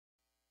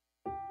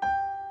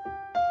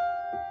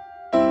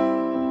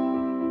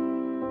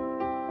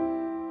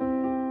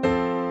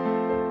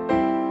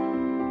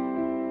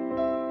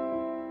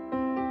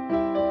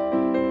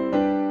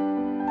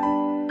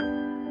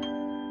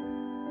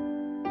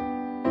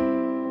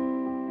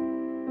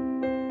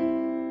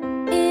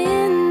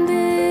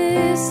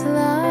this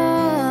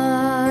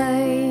life,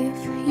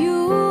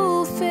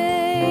 you'll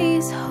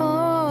face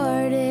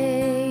heartache.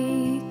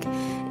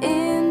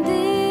 In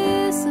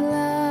this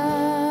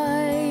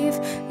life,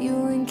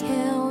 you'll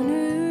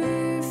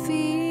encounter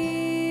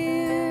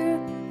fear.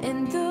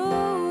 And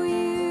though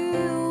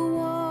you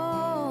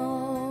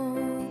walk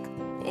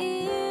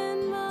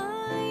in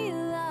my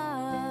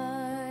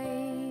light,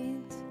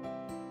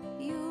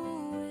 you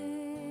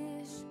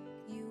wish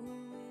you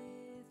were with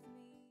me.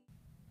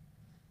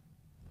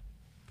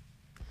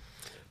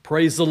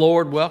 Praise the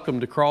Lord.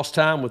 Welcome to Cross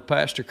Time with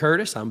Pastor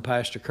Curtis. I'm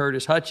Pastor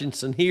Curtis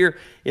Hutchinson here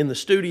in the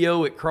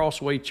studio at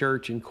Crossway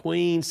Church in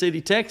Queen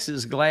City,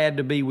 Texas. Glad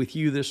to be with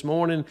you this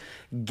morning,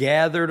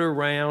 gathered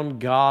around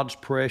God's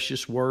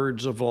precious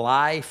words of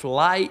life,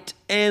 light,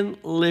 and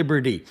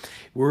liberty.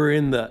 We're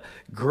in the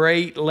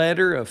great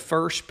letter of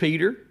 1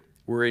 Peter.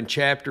 We're in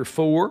chapter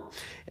 4,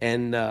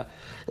 and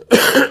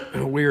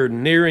we're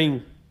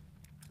nearing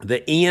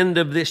the end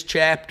of this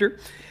chapter.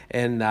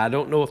 And I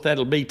don't know if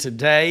that'll be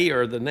today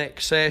or the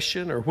next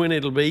session or when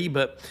it'll be,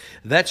 but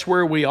that's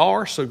where we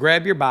are. So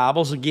grab your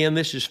Bibles. Again,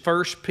 this is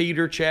 1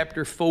 Peter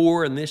chapter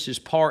 4, and this is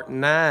part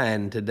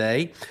 9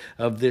 today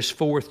of this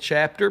 4th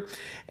chapter.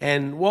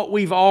 And what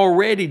we've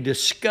already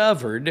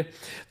discovered,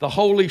 the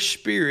Holy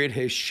Spirit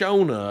has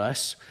shown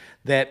us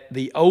that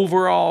the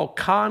overall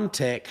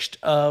context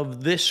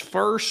of this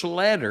first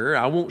letter,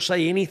 I won't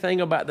say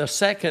anything about the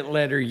second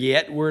letter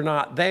yet, we're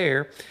not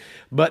there,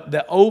 but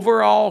the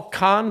overall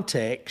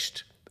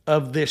context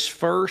of this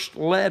first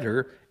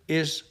letter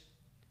is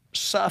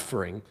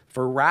suffering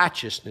for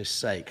righteousness'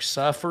 sake,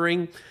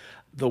 suffering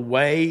the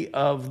way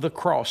of the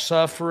cross,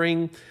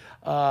 suffering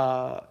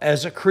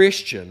as a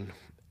Christian.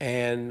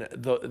 And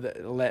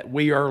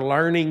we are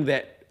learning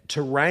that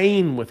to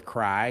reign with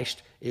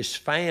Christ is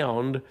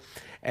found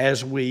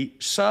as we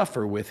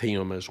suffer with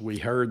Him, as we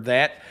heard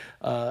that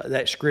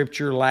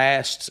scripture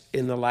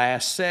in the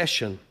last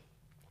session.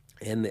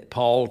 And that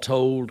Paul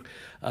told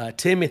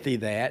Timothy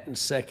that in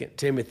 2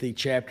 Timothy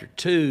chapter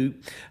 2,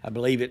 I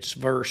believe it's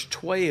verse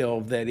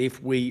 12, that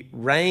if we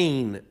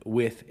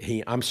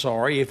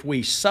if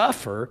we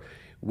suffer,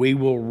 we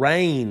will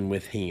reign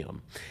with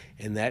Him.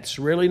 And that's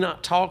really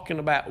not talking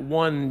about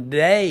one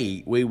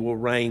day we will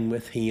reign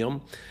with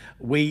Him.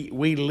 We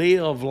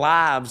live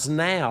lives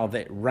now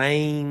that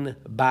reign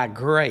by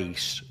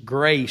grace.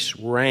 Grace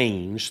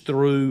reigns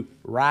through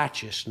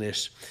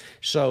righteousness.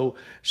 So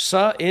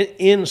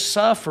in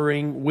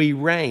suffering, we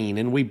reign.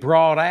 And we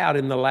brought out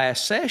in the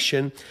last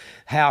session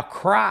how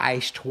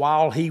Christ,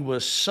 while He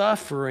was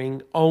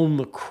suffering on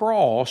the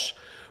cross,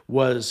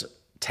 was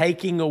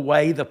taking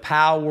away the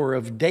power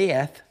of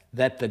death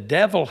that the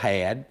devil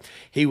had.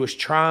 He was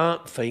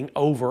triumphing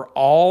over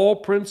all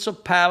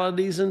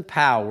principalities and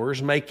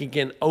powers, making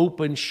an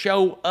open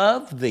show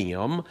of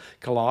them,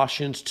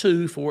 Colossians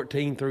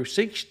 2:14 through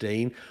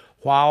 16,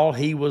 while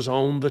He was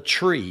on the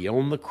tree,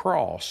 on the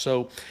cross.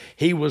 So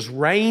He was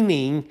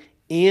reigning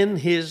in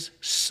His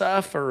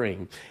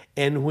suffering.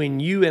 And when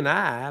you and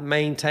I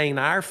maintain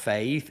our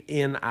faith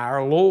in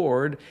our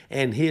Lord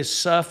and His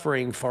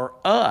suffering for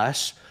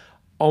us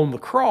on the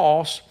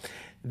cross,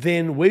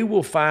 then we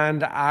will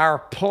find our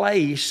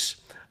place.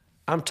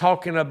 I'm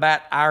talking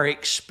about our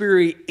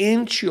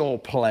experiential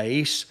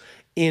place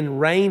in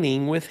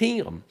reigning with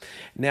Him.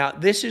 Now,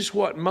 this is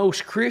what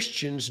most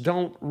Christians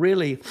don't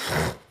really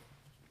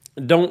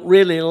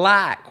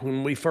like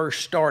when we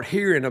first start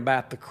hearing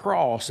about the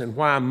cross, and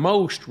why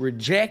most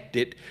reject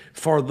it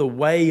for the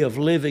way of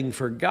living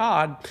for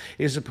God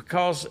is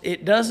because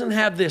it doesn't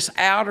have this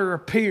outer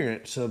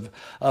appearance of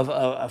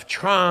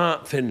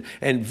triumph and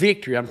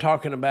victory. I'm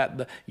talking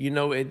about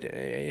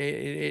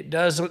it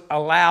doesn't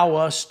allow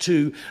us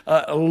to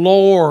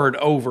lord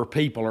over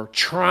people or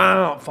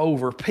triumph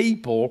over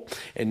people.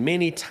 And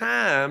many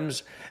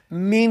times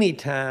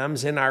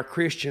in our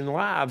Christian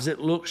lives, it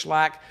looks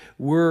like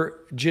we're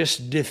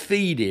just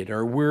defeated,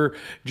 or we're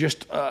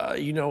just,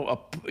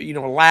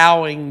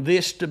 allowing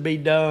this to be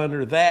done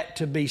or that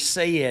to be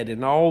said.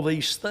 And all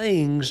these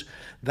things,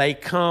 they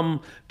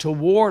come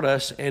toward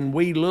us and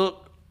we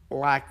look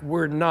like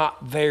we're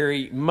not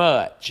very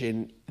much.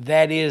 And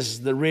that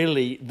is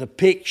really the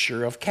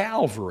picture of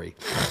Calvary.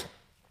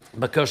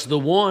 Because the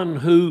one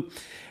who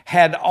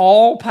had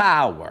all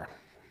power,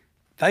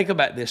 think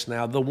about this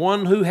now, the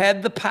one who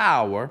had the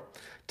power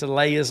to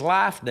lay His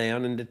life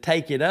down and to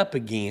take it up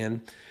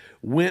again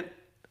went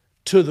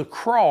to the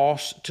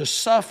cross to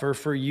suffer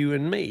for you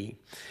and me.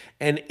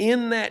 And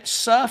in that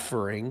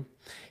suffering,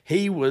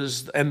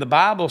 and the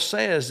Bible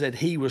says that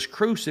He was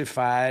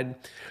crucified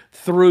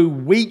through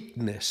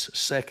weakness.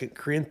 2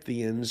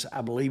 Corinthians,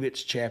 I believe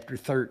it's chapter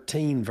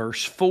 13,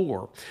 verse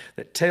 4,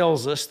 that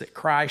tells us that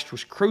Christ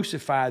was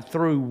crucified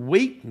through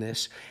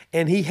weakness,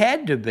 and He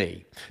had to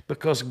be,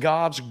 because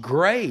God's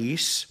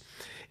grace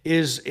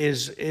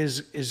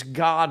is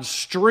God's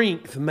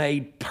strength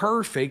made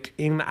perfect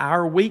in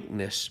our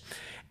weakness.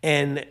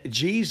 And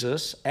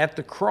Jesus at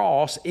the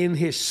cross, in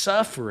His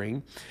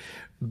suffering,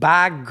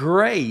 By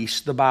grace,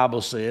 the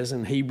Bible says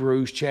in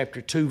Hebrews chapter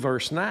 2,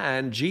 verse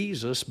 9,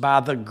 Jesus, by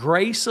the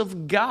grace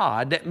of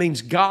God, that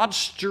means God's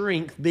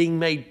strength being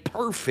made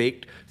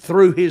perfect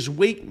through his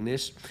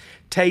weakness,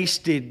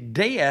 tasted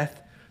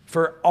death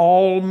for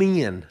all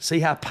men. See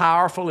how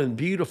powerful and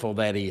beautiful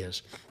that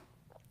is.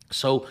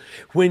 So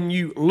when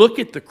you look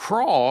at the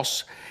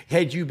cross,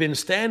 had you been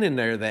standing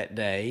there that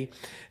day,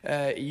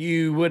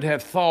 you would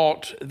have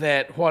thought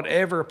that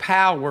whatever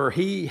power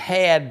he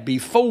had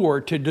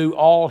before to do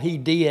all he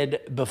did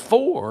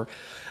before,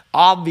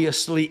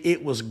 obviously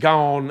it was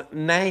gone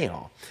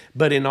now.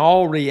 But in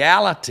all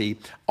reality,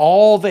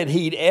 all that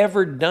he'd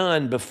ever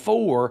done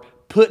before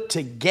put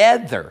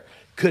together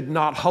could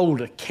not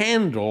hold a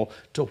candle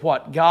to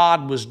what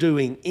God was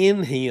doing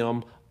in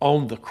him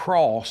on the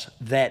cross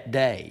that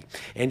day.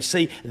 And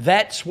see,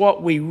 that's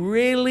what we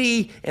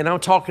really, and I'm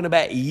talking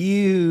about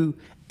you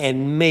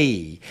and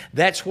me.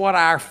 That's what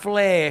our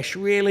flesh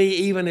really,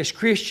 even as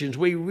Christians,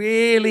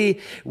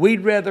 we'd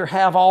rather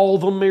have all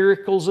the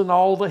miracles and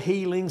all the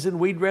healings, and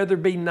we'd rather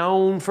be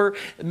known for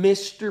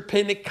Mr.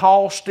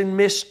 Pentecost and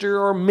Mr.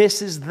 or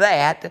Mrs.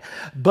 that.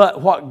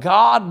 But what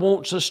God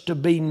wants us to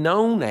be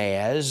known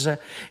as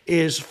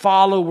is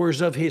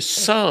followers of his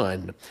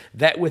Son,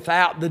 that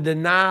without the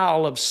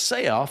denial of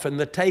self and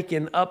the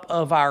taking up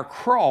of our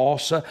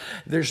cross,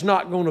 there's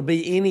not going to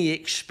be any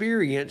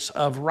experience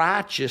of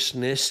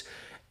righteousness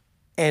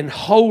and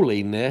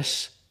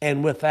holiness,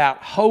 and without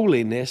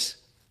holiness,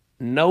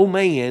 no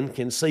man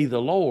can see the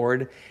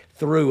Lord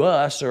through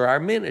us or our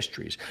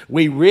ministries.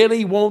 We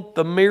really want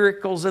the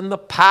miracles and the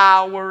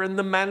power and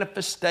the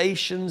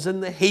manifestations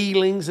and the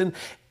healings, and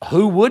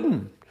who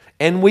wouldn't?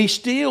 And we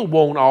still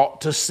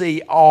want to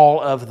see all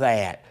of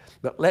that.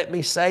 But let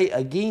me say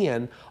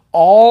again,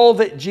 all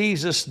that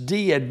Jesus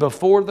did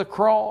before the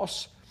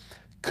cross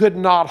could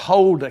not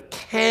hold a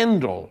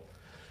candle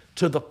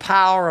to the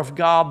power of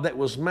God that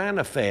was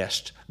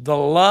manifest, the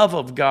love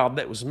of God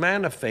that was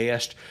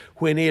manifest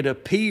when it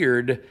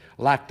appeared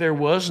like there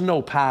was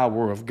no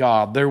power of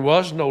God. There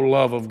was no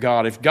love of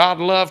God. If God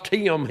loved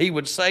him, he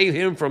would save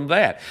him from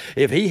that.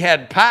 If he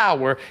had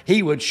power,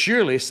 he would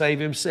surely save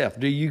himself.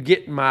 Do you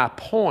get my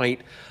point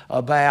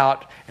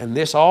about, and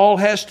this all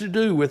has to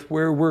do with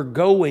where we're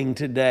going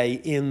today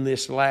in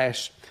this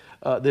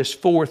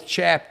fourth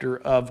chapter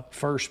of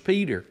 1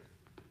 Peter.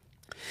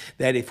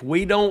 That if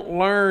we don't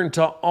learn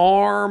to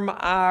arm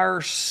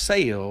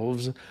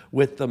ourselves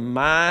with the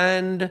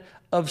mind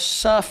of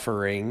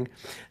suffering,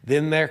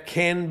 then there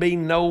can be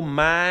no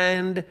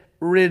mind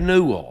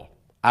renewal.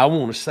 I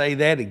want to say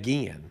that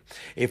again.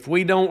 If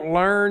we don't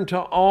learn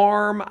to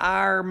arm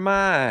our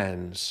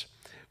minds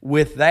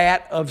with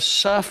that of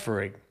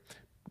suffering,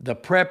 the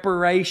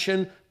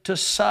preparation to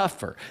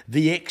suffer,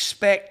 the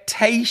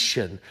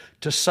expectation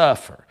to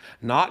suffer,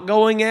 not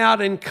going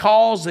out and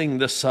causing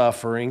the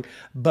suffering,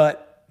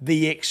 but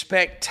the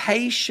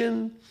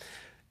expectation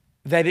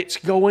that it's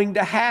going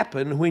to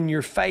happen when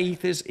your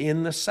faith is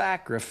in the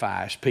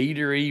sacrifice.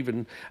 Peter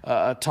even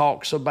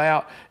talks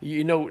about,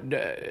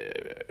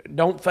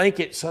 don't think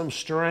it's some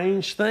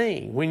strange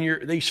thing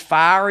when these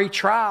fiery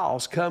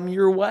trials come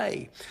your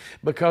way,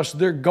 because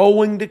they're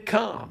going to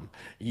come.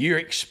 You're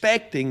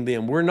expecting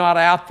them. We're not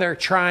out there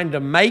trying to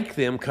make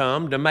them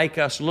come to make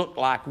us look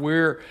like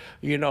we're,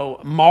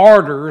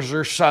 martyrs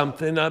or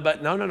something.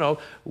 But no.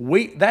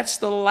 That's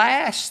the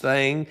last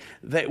thing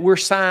that we're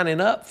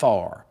signing up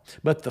for.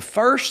 But the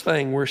first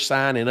thing we're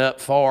signing up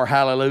for,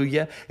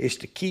 hallelujah, is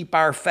to keep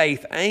our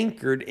faith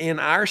anchored in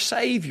our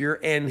Savior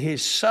and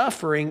his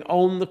suffering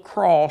on the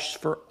cross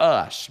for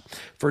us.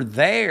 For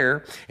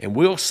there, and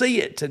we'll see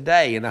it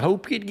today, and I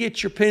hope you'd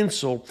get your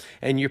pencil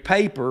and your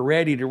paper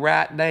ready to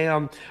write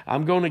down.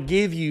 I'm going to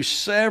give you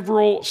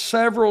several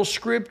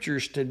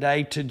scriptures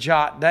today to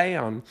jot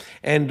down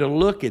and to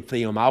look at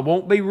them. I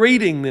won't be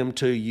reading them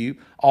to you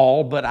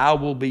all, but I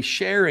will be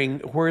sharing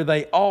where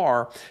they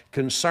are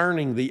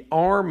concerning the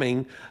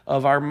arming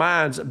of our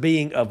minds,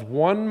 being of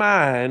one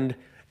mind,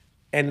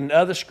 and in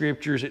other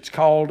scriptures it's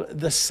called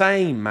the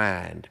same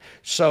mind.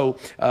 So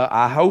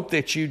I hope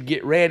that you'd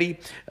get ready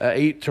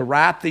to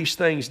write these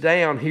things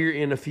down here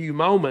in a few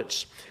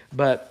moments.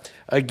 But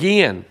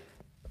again,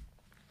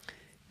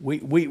 we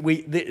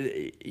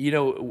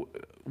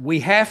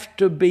have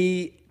to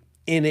be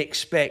in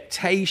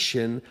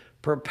expectation,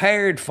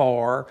 prepared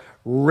for,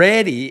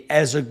 ready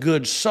as a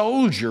good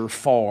soldier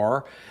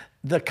for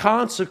the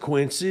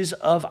consequences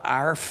of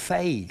our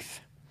faith.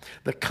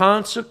 The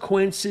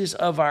consequences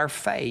of our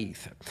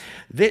faith.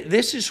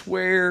 This is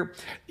where,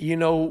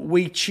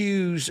 we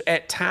choose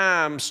at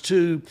times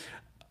to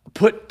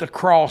put the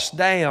cross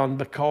down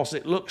because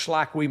it looks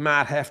like we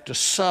might have to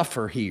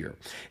suffer here,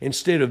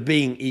 instead of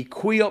being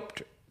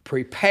equipped,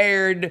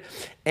 prepared,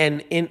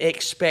 and in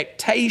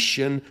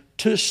expectation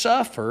to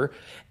suffer,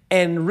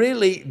 and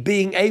really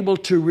being able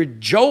to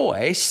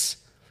rejoice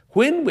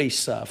when we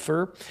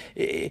suffer,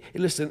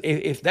 listen,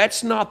 if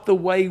that's not the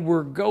way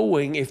we're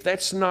going, if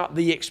that's not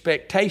the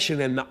expectation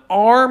and the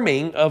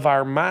arming of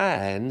our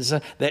minds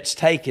that's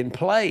taking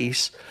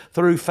place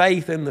through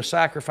faith in the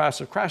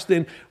sacrifice of Christ,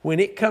 then when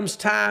it comes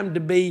time to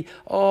be,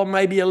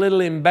 maybe a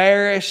little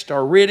embarrassed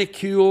or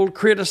ridiculed,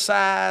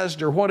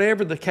 criticized, or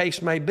whatever the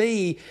case may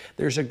be,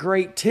 there's a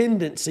great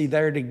tendency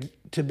there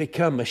to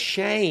become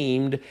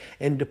ashamed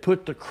and to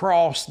put the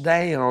cross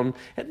down,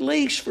 at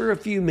least for a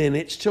few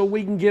minutes, till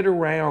we can get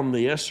around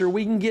this, or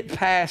we can get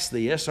past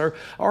this, or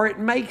it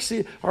makes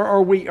it,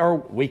 or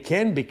we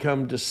can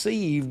become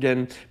deceived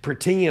and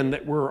pretend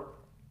that we're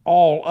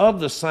all of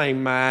the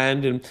same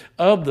mind and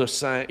of the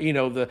same,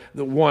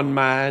 the one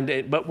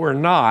mind, but we're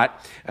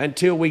not,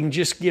 until we can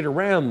just get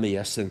around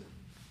this. And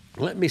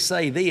let me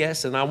say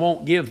this, and I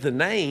won't give the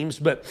names,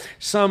 but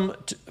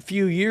a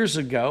few years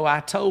ago,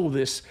 I told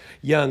this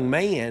young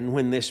man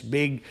when this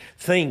big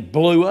thing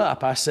blew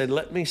up, I said,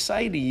 let me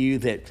say to you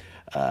that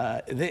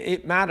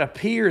it might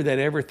appear that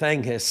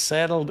everything has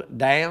settled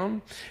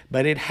down,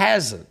 but it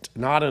hasn't,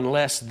 not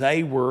unless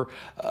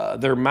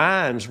their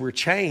minds were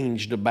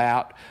changed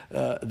about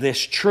this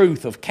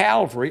truth of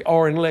Calvary,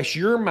 or unless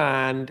your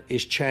mind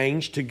is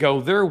changed to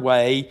go their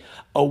way,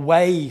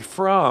 away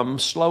from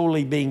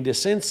slowly being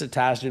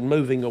desensitized and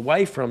moving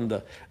away from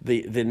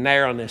the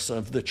narrowness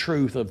of the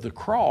truth of the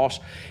cross.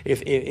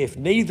 If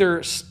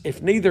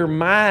neither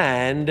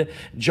mind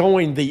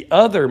join the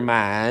other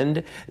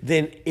mind,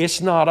 then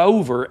it's not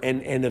over,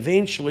 and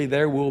eventually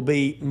there will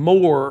be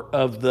more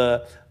of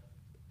the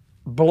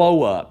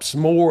blow-ups,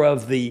 more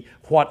of the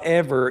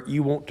whatever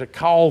you want to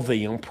call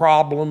them,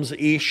 problems,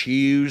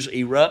 issues,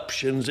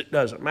 eruptions, it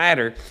doesn't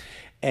matter.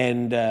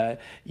 And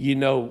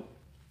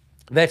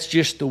that's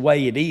just the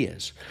way it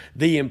is.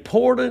 The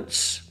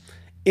importance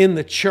in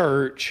the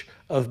church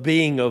of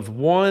being of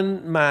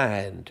one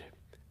mind,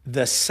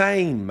 the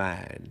same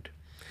mind.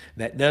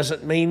 That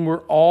doesn't mean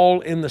we're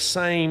all in the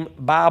same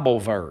Bible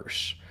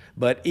verse,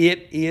 but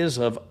it is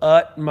of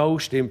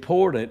utmost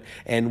importance,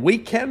 and we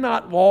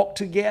cannot walk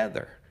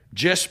together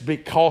just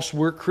because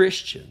we're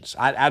Christians.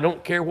 I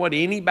don't care what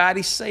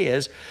anybody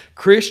says.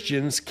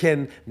 Christians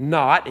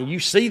cannot, and you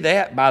see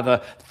that by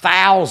the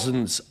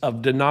thousands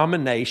of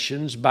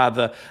denominations, by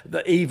the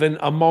even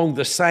among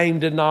the same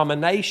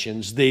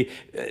denominations, the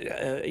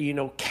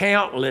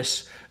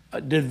countless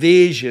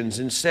divisions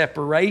and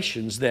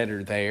separations that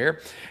are there,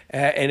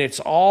 and it's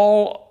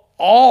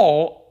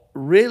all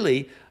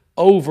really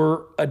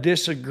over a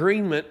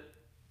disagreement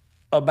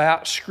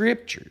about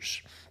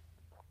scriptures.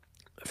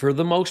 For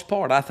the most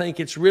part, I think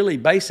it's really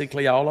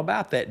basically all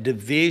about that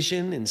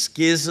division and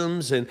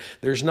schisms, and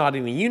there's not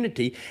any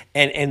unity.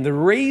 And the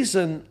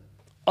reason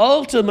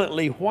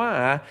ultimately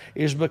why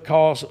is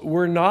because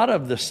we're not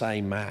of the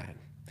same mind.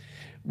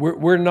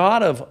 We're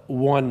not of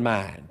one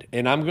mind.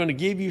 And I'm going to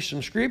give you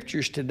some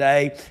scriptures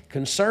today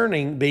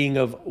concerning being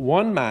of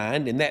one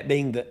mind, and that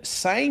being the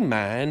same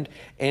mind.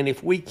 And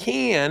if we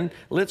can,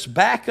 let's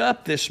back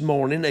up this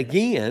morning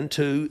again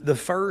to the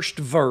first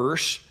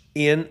verse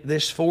in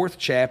this 4th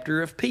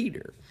chapter of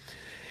Peter.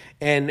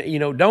 And,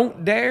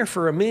 don't dare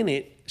for a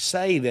minute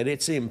say that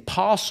it's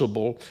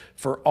impossible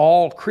for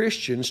all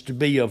Christians to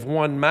be of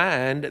one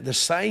mind, the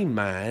same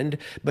mind,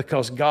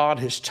 because God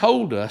has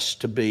told us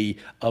to be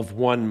of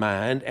one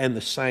mind and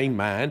the same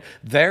mind.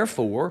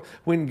 Therefore,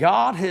 when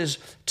God has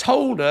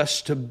told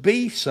us to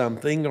be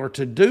something or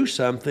to do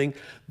something,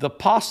 the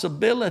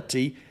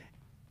possibility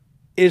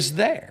is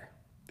there.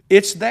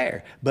 It's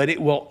there, but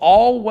it will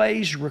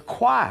always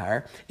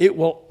require the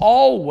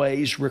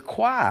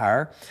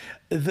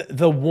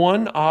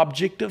one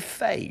object of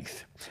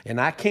faith.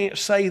 And I can't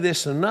say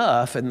this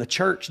enough, and the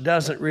church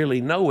doesn't really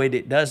know it.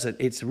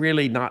 It's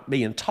really not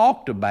being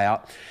talked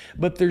about,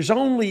 but there's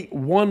only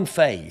one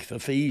faith,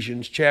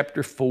 Ephesians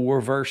chapter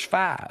 4, verse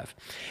 5.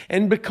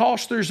 And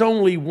because there's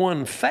only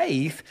one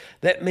faith,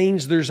 that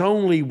means there's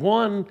only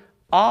one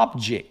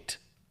object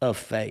of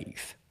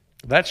faith.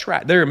 That's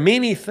right. There are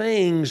many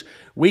things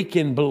we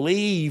can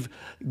believe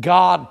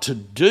God to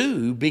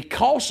do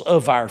because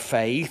of our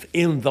faith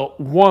in the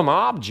one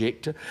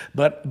object,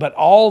 but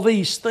all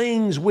these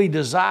things we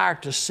desire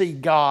to see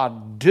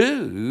God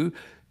do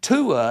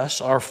to us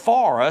or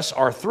for us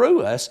or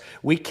through us,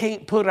 we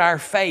can't put our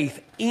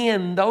faith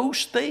in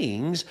those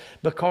things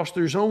because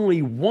there's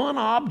only one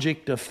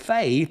object of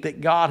faith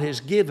that God has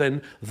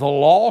given the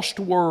lost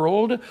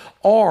world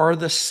or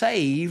the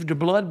saved,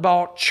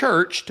 blood-bought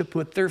church to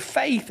put their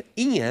faith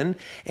in,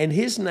 and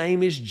His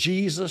name is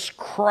Jesus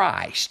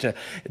Christ,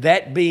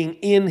 that being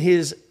in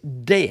His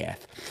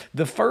death.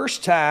 The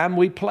first time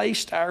we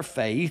placed our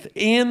faith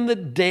in the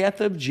death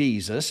of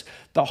Jesus,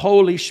 the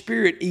Holy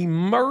Spirit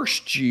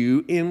immersed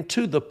you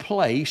into the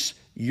place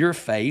your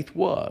faith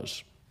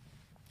was.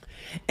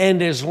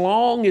 And as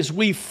long as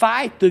we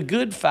fight the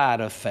good fight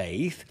of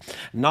faith,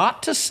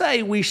 not to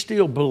say we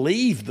still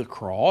believe the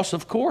cross,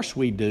 of course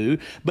we do,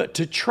 but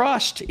to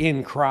trust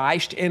in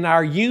Christ and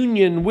our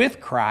union with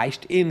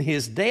Christ in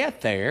His death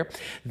there,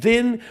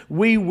 then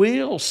we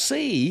will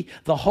see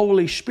the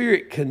Holy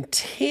Spirit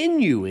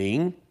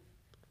continuing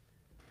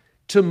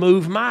to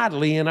move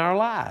mightily in our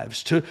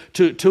lives,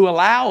 to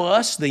allow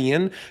us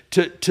then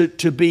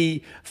to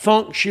be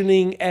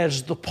functioning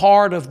as the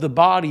part of the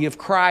body of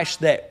Christ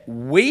that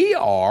we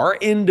are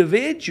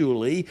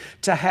individually,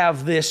 to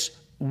have this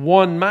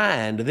one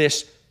mind,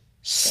 this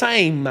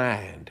same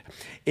mind.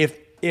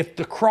 If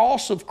the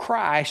cross of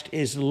Christ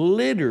is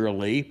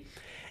literally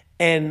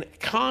and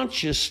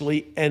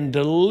consciously and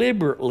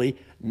deliberately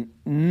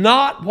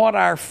not what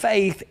our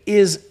faith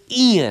is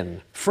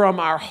in from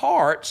our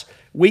hearts,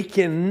 we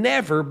can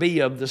never be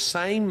of the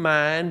same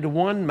mind,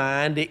 one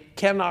mind. It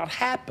cannot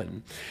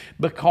happen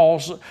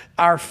because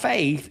our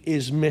faith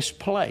is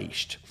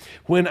misplaced.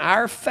 When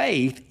our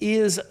faith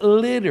is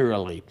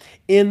literally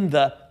in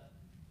the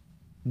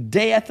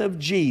death of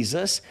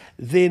Jesus,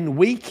 then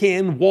we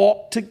can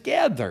walk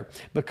together,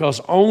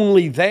 because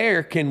only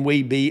there can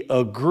we be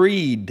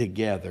agreed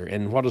together.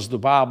 And what does the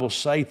Bible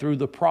say through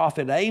the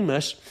prophet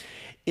Amos?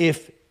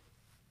 If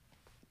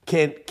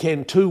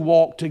can two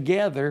walk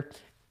together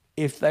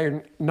if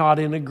they're not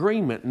in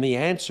agreement? And the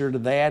answer to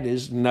that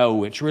is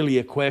no. It's really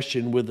a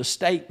question with a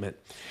statement.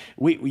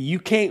 You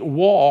can't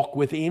walk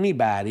with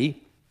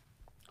anybody,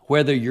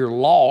 whether you're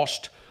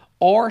lost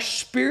or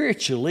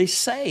spiritually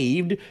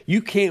saved.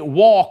 You can't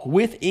walk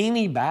with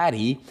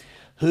anybody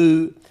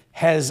who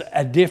has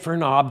a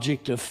different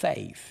object of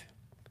faith.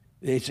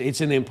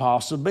 It's an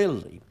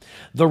impossibility.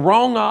 The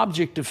wrong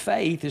object of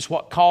faith is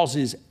what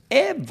causes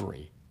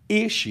every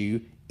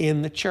issue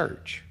in the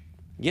church.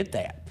 Get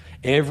that?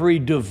 Every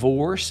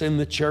divorce in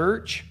the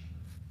church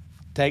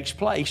takes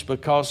place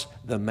because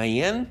the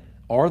man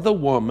or the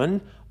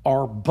woman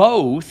or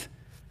both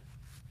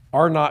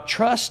are not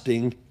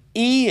trusting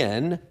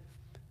in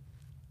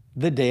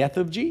the death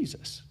of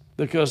Jesus.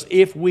 Because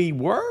if we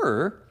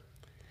were,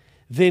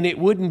 then it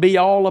wouldn't be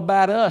all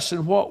about us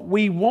and what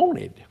we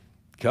wanted.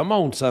 Come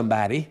on,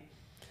 somebody.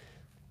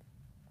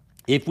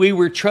 If we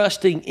were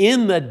trusting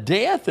in the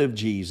death of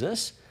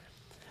Jesus,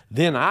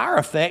 then our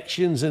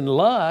affections and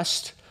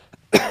lust,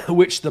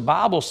 which the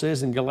Bible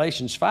says in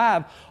Galatians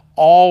 5,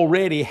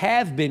 already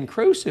have been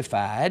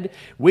crucified,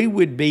 we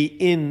would be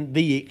in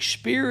the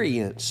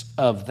experience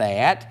of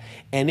that,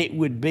 and it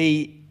would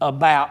be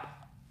about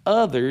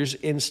others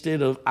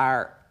instead of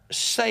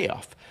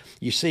ourself.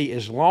 You see,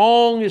 as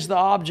long as the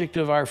object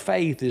of our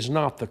faith is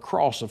not the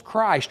cross of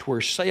Christ, where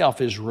self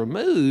is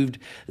removed,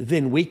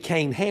 then we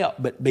can't help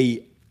but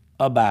be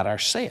about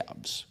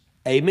ourselves.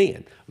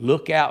 Amen.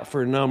 Look out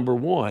for number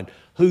one.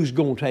 Who's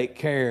going to take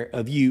care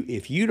of you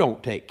if you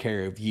don't take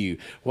care of you?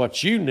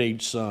 What you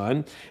need,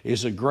 son,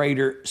 is a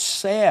greater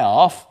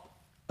self-esteem.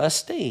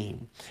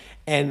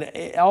 And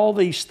all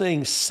these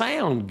things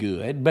sound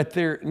good, but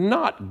they're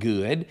not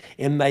good,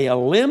 and they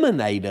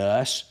eliminate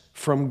us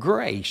from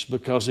grace,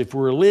 because if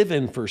we're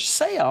living for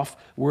self,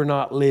 we're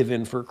not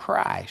living for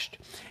Christ.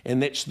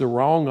 And it's the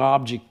wrong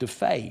object of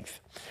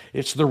faith.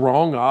 It's the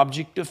wrong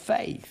object of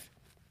faith.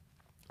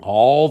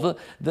 All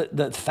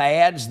the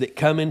fads that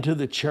come into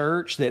the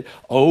church that,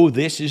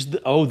 this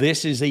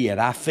is it.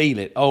 I feel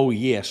it. Oh,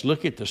 yes.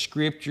 Look at the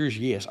scriptures.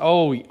 Yes.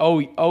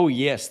 Oh,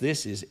 yes,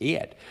 this is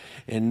it.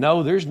 And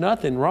no, there's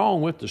nothing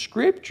wrong with the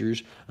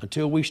scriptures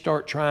until we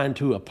start trying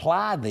to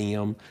apply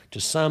them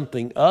to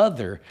something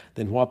other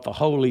than what the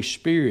Holy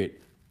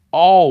Spirit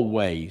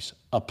always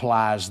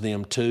applies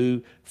them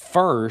to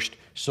first,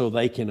 so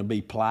they can be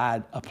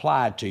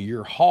applied to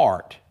your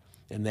heart.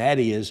 And that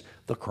is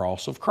the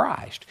cross of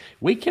Christ.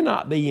 We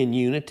cannot be in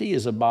unity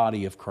as a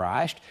body of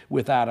Christ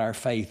without our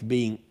faith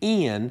being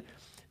in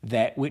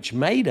that which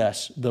made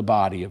us the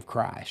body of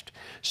Christ.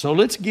 So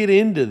let's get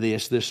into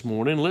this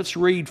morning. Let's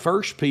read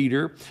 1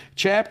 Peter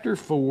chapter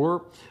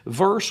 4,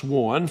 verse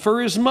 1.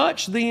 For as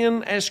much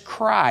then as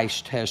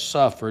Christ has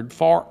suffered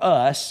for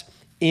us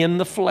in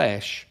the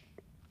flesh,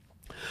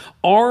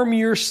 arm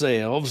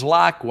yourselves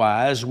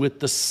likewise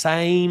with the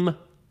same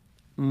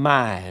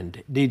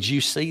mind. Did you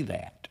see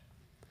that?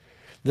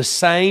 The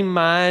same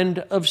mind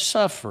of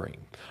suffering.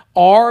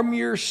 Arm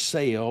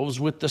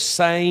yourselves with the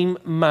same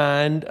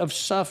mind of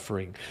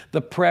suffering, the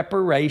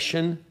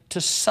preparation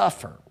to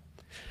suffer,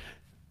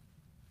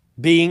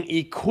 being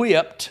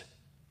equipped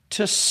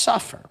to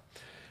suffer.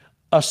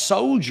 A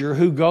soldier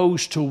who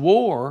goes to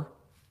war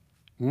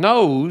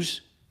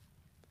knows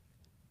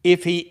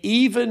if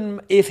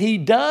he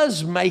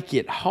does make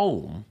it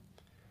home,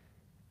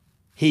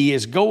 he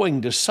is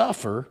going to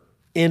suffer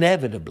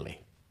inevitably.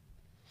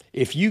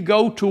 If you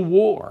go to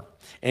war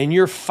and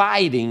you're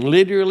fighting,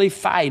 literally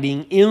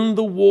fighting in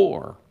the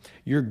war,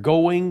 you're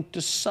going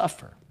to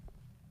suffer.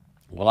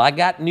 Well, I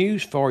got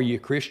news for you,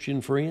 Christian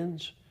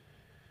friends.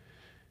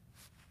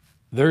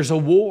 There's a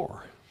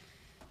war.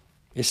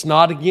 It's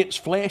not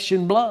against flesh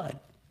and blood.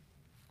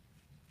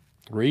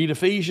 Read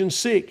Ephesians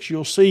 6,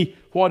 you'll see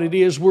what it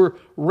is we're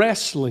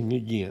wrestling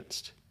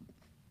against.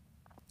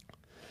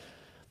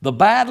 The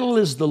battle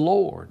is the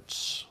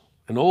Lord's.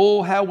 And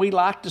oh, how we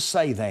like to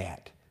say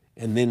that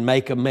and then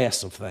make a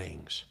mess of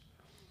things.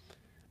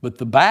 But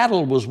the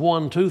battle was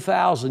won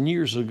 2,000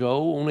 years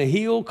ago on a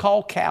hill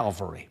called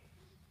Calvary.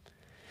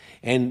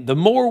 And the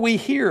more we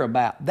hear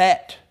about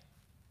that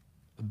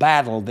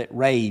battle that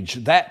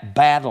raged, that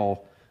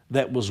battle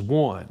that was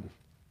won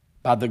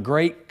by the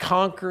great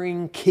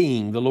conquering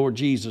King, the Lord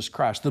Jesus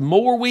Christ. The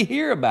more we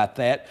hear about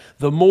that,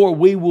 the more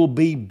we will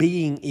be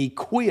being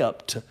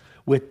equipped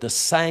with the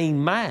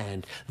same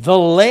mind. The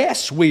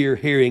less we are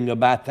hearing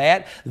about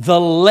that, the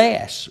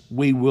less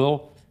we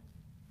will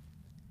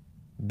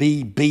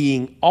be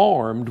being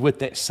armed with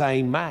that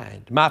same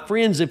mind. My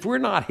friends, if we're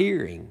not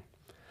hearing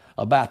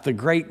about the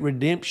great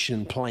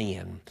redemption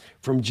plan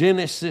from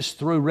Genesis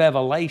through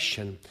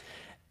Revelation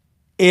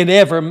in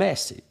every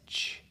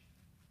message,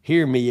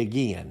 hear me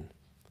again,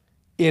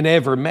 in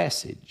every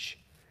message,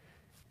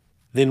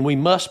 then we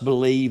must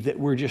believe that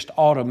we're just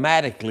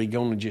automatically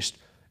going to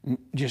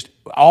just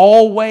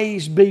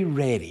always be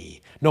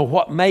ready. No,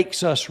 what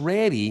makes us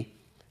ready,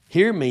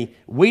 hear me,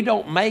 we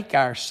don't make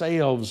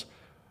ourselves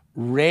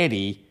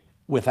ready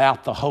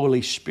without the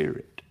Holy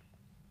Spirit.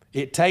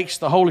 It takes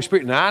the Holy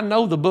Spirit. Now, I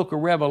know the book of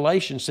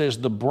Revelation says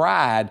the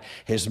bride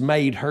has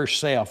made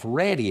herself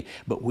ready,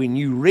 but when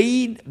you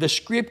read the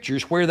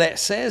scriptures where that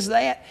says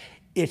that,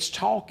 it's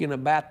talking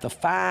about the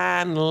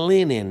fine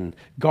linen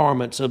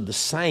garments of the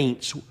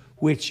saints,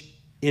 which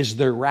is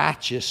their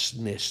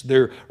righteousness,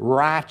 their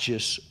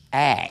righteous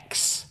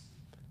acts.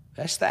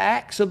 That's the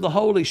acts of the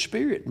Holy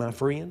Spirit, my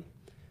friend.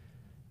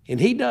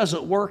 And He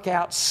doesn't work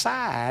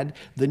outside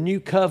the new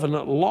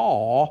covenant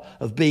law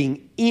of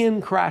being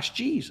in Christ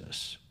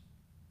Jesus.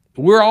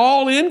 We're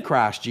all in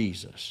Christ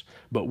Jesus,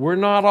 but we're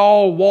not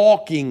all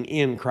walking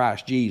in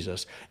Christ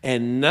Jesus.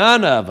 And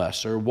none of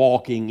us are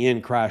walking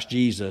in Christ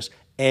Jesus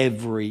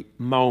every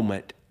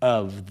moment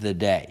of the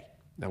day.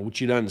 Now, I want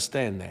you to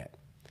understand that.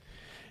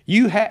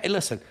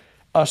 Listen,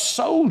 a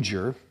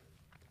soldier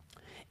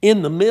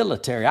in the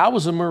military, I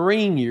was a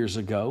Marine years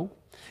ago,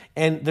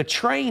 and the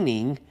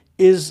training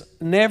is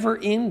never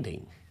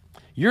ending.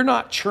 You're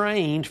not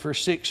trained for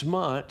 6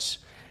 months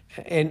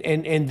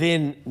and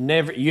then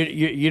never,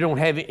 you don't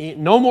have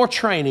no more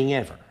training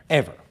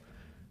ever.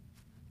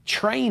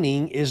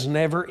 Training is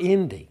never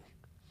ending.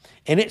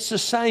 And it's the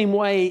same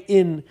way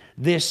in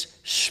this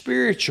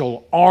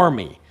spiritual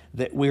army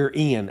that we're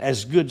in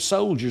as good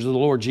soldiers of the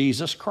Lord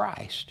Jesus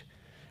Christ.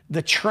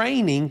 The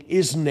training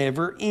is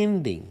never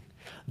ending.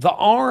 The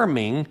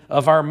arming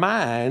of our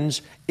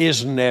minds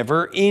is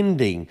never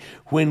ending.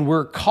 When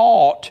we're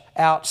caught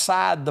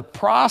outside the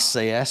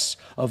process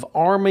of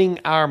arming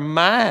our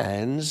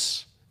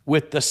minds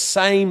with the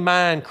same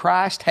mind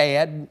Christ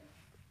had,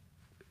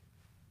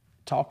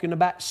 talking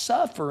about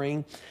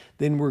suffering,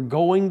 then we're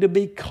going to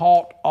be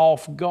caught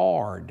off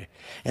guard.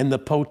 And the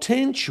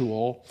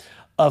potential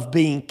of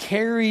being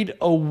carried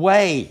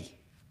away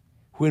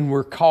when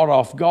we're caught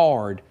off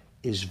guard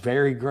is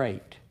very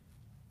great.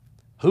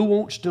 Who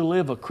wants to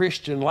live a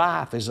Christian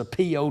life as a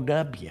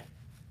POW?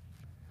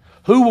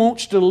 Who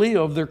wants to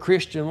live their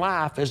Christian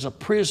life as a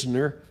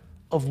prisoner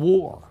of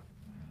war?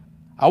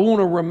 I want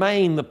to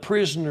remain the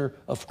prisoner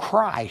of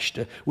Christ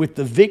with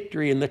the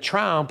victory and the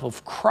triumph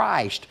of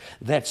Christ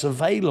that's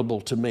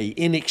available to me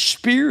in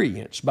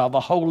experience by the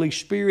Holy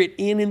Spirit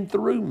in and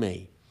through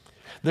me.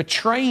 The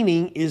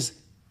training is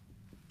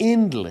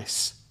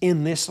endless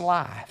in this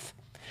life.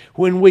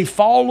 When we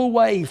fall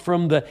away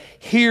from the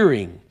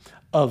hearing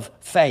of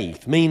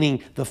faith,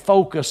 meaning the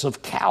focus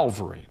of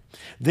Calvary,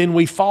 then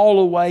we fall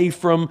away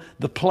from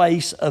the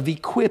place of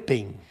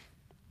equipping,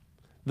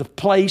 the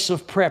place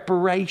of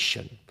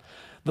preparation,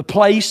 the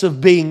place of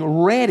being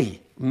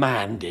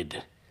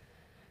ready-minded.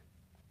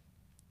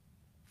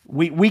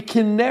 We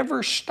can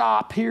never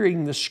stop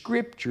hearing the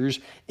Scriptures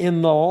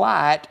in the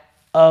light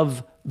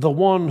of the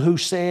one who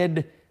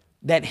said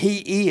that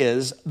He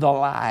is the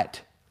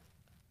light,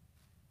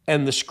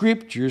 and the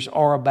Scriptures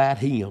are about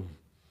Him.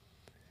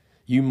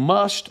 You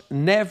must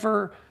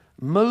never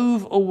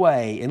move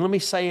away, and let me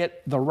say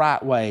it the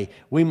right way.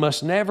 We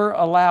must never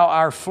allow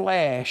our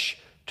flesh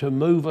to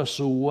move us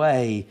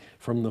away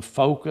from the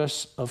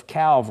focus of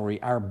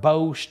Calvary, our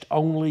boast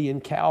only in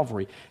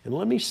Calvary. And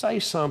let me say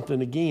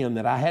something again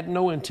that I had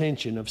no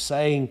intention of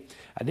saying.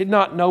 I did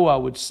not know I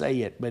would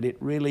say it, but it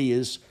really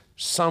is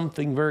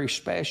something very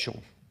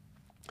special.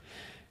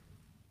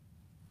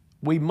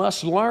 We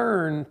must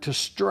learn to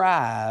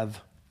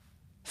strive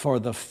for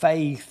the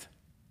faith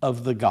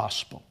of the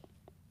gospel.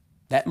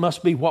 That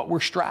must be what we're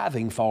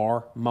striving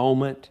for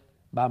moment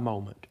by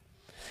moment.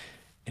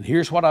 And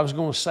here's what I was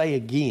going to say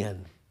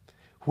again.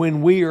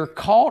 When we are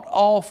caught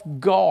off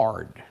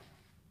guard,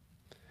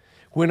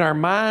 when our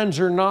minds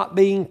are not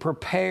being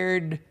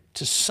prepared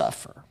to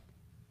suffer,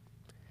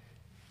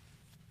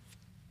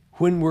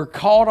 when we're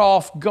caught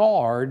off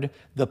guard,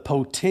 the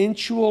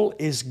potential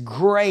is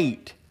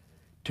great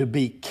to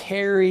be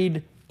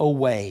carried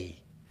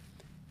away,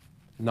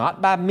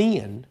 not by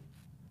men,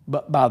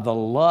 but by the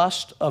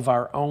lust of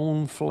our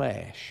own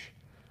flesh.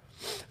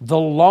 The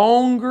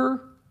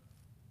longer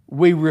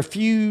we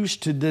refuse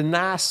to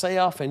deny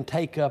self and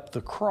take up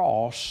the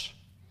cross,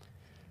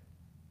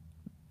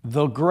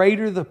 the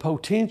greater the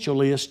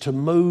potential is to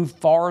move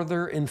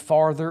farther and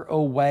farther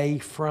away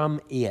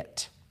from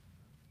it.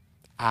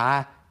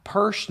 I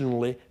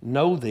personally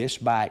know this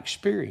by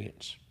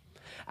experience.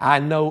 I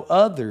know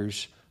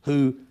others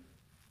who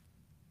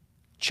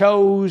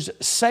chose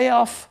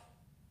self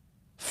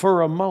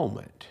for a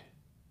moment,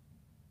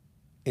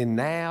 and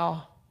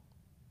now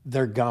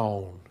they're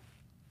gone,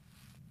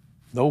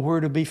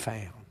 nowhere to be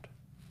found.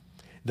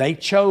 They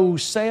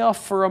chose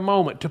self for a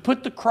moment, to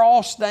put the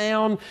cross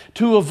down,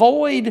 to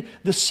avoid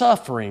the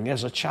suffering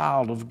as a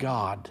child of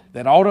God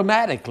that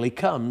automatically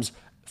comes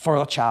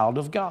for a child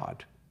of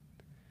God.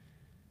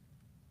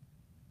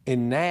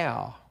 And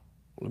now,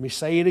 let me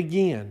say it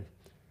again,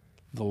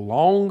 the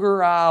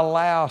longer I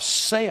allow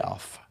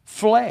self,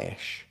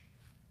 flesh,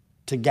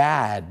 to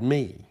guide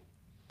me,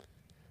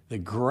 the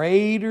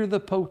greater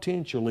the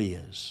potential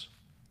is.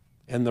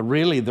 And the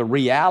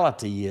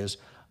reality is,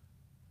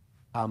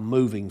 I'm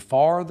moving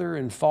farther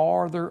and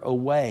farther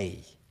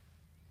away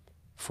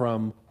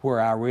from where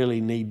I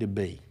really need to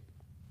be.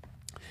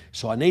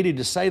 So I needed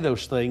to say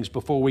those things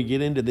before we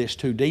get into this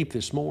too deep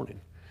this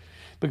morning.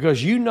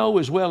 Because you know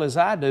as well as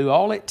I do,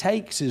 all it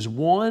takes is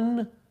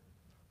one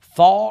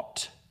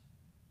thought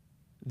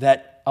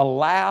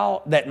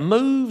that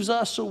moves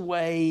us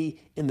away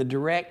in the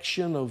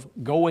direction of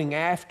going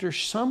after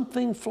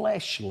something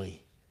fleshly.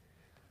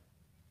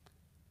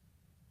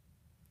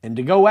 And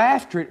to go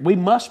after it, we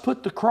must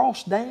put the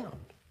cross down.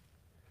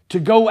 To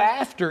go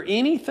after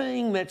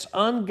anything that's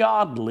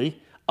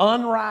ungodly,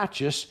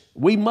 unrighteous,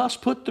 we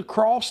must put the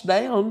cross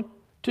down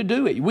to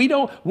do it.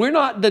 We're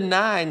not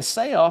denying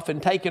self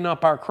and taking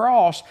up our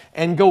cross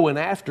and going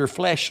after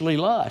fleshly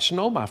lust.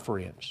 No, my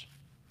friends.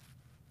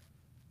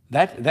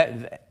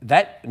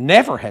 That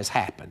never has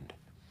happened.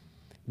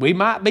 We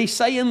might be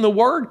saying the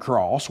word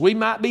cross, we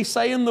might be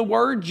saying the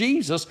word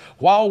Jesus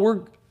while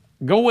we're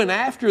going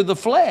after the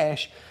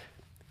flesh,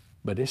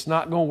 but it's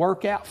not going to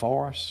work out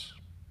for us.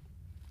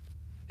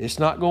 It's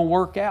not going to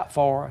work out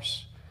for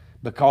us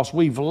because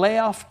we've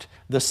left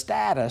the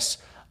status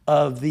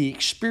of the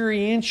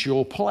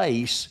experiential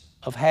place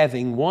of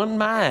having one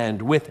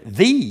mind with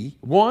the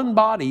one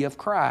body of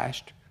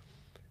Christ,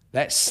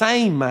 that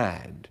same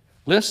mind.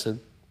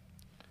 Listen,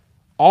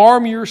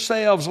 arm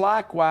yourselves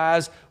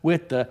likewise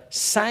with the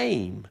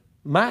same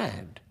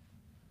mind,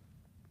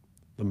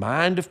 the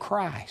mind of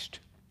Christ,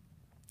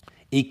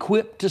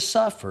 equipped to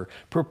suffer,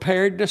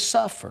 prepared to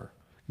suffer,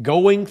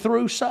 going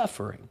through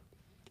suffering.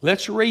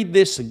 Let's read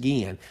this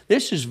again.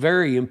 This is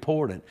very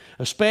important,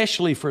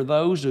 especially for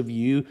those of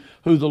you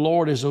who the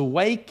Lord has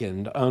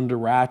awakened unto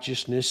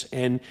righteousness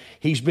and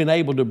He's been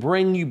able to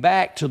bring you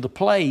back to the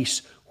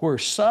place where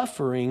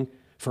suffering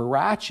for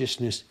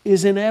righteousness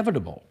is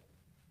inevitable.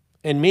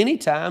 And many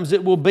times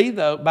it will be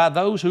by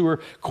those who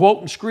are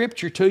quoting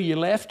Scripture to you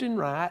left and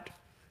right,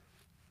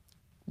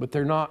 but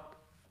they're not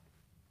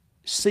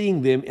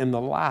seeing them in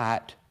the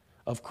light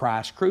of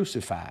Christ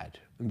crucified.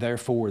 And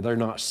therefore, they're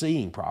not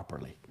seeing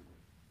properly.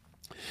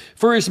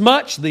 For as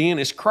much then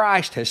as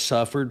Christ has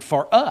suffered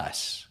for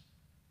us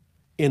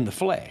in the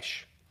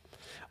flesh,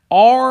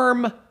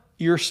 arm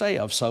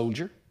yourself,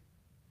 soldier.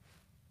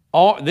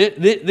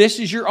 This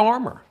is your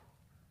armor.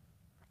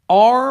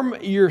 Arm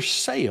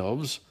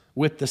yourselves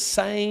with the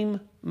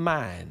same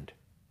mind.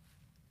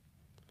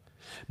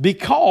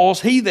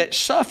 Because he that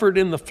suffered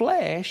in the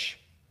flesh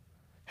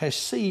has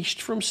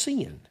ceased from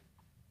sin.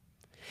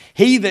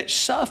 He that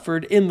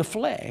suffered in the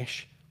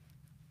flesh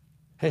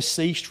has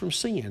ceased from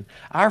sin.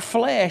 Our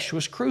flesh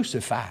was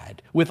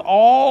crucified with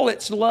all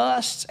its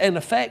lusts and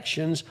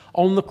affections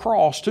on the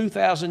cross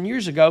 2,000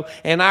 years ago,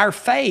 and our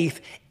faith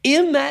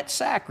in that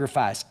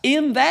sacrifice,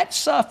 in that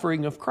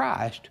suffering of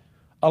Christ,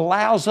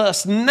 allows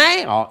us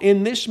now,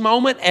 in this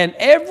moment and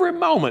every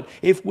moment,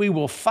 if we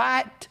will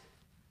fight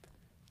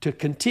to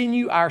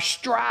continue our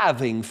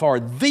striving for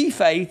the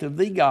faith of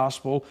the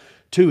gospel,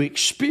 to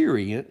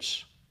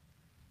experience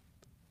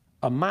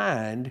a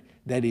mind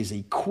that is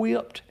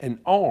equipped and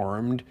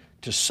armed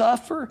to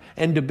suffer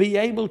and to be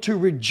able to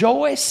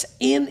rejoice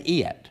in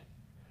it.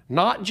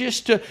 Not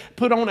just to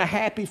put on a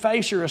happy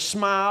face or a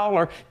smile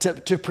or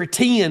to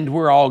pretend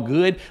we're all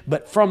good,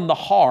 but from the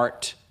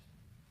heart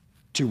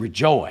to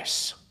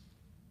rejoice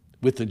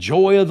with the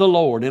joy of the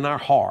Lord in our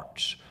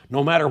hearts,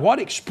 no matter what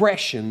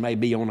expression may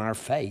be on our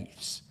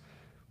face.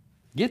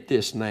 Get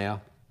this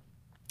now.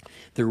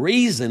 The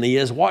reason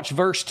is, watch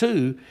verse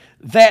 2,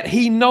 that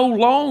he no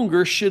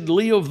longer should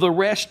live the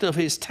rest of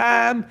his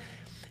time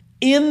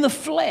in the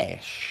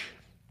flesh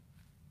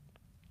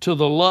to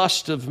the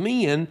lust of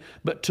men,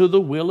 but to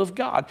the will of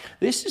God.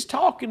 This is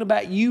talking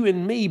about you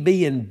and me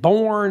being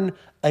born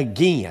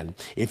again.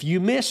 If you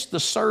missed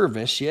the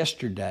service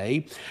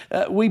yesterday,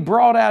 we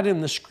brought out in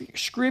the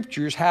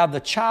scriptures how the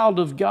child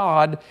of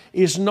God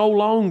is no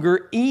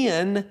longer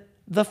in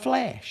the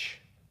flesh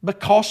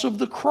because of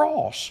the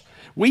cross.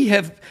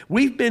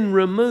 We've been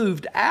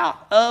removed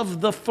out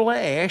of the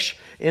flesh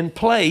and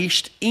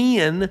placed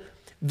in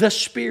the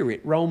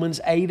Spirit, Romans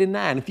 8 and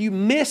 9. If you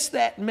missed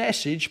that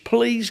message,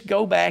 please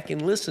go back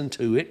and listen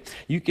to it.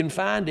 You can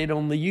find it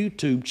on the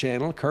YouTube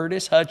channel,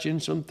 Curtis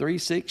Hutchinson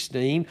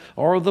 316,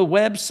 or the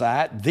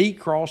website,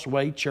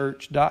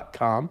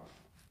 thecrosswaychurch.com.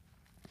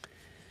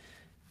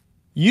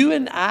 You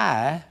and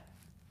I,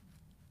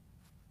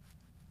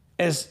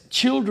 as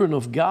children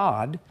of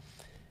God,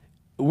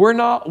 we're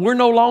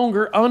no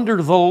longer under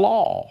the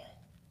law,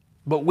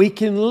 but we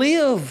can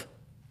live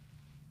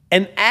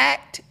and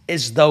act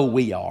as though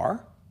we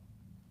are.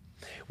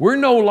 We're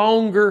no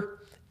longer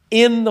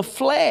in the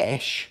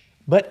flesh,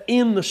 but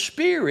in the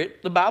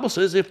Spirit. The Bible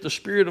says if the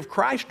Spirit of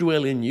Christ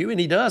dwell in you, and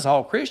He does,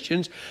 all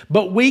Christians,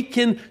 but we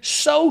can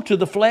sow to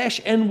the flesh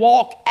and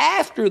walk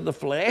after the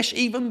flesh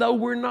even though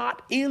we're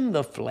not in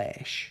the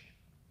flesh.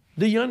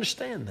 Do you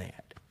understand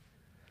that?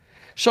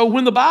 So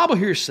when the Bible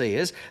here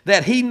says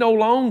that he no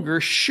longer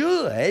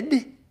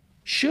should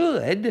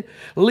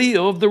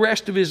live the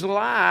rest of his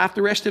life,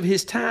 the rest of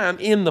his time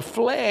in the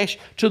flesh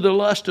to the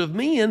lust of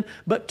men,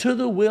 but to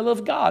the will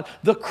of God.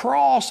 The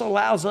cross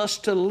allows us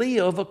to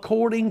live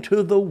according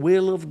to the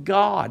will of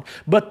God.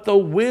 But the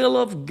will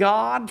of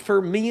God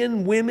for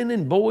men, women,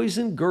 and boys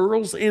and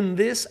girls in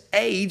this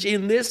age,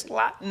 in this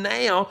life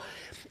now,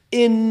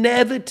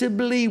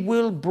 inevitably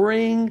will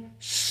bring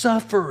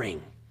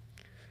suffering.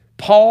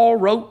 Paul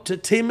wrote to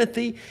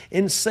Timothy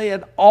and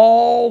said,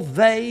 all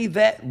they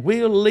that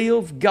will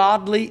live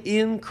godly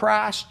in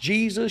Christ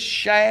Jesus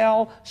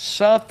shall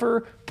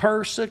suffer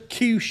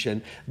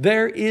persecution.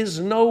 There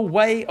is no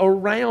way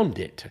around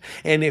it.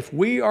 And if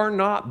we are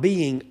not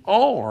being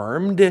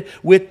armed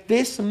with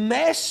this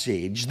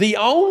message, the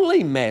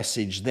only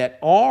message that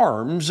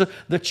arms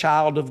the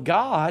child of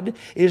God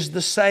is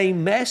the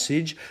same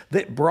message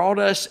that brought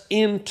us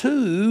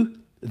into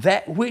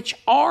that which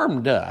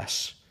armed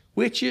us,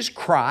 which is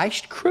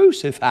Christ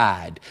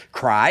crucified,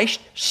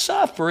 Christ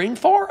suffering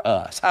for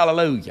us.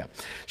 Hallelujah.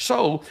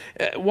 So,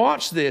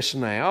 watch this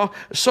now.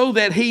 So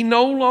that he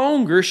no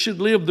longer should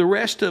live the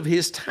rest of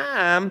his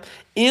time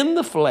in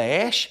the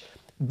flesh,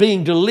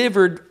 being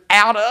delivered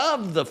out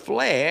of the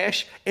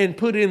flesh and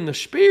put in the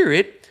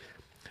Spirit,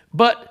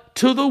 but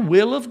to the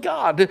will of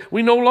God.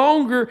 We no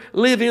longer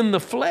live in the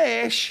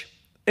flesh,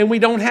 and we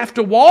don't have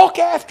to walk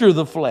after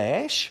the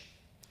flesh,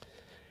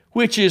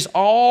 which is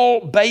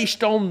all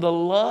based on the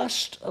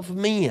lust of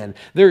men.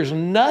 There's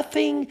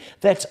nothing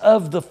that's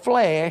of the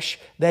flesh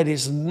that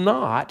is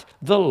not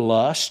the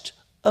lust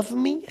of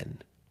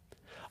men.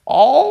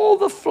 All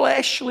the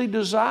fleshly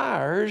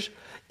desires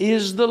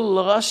is the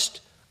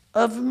lust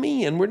of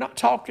men. We're not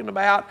talking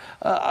about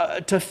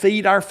to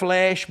feed our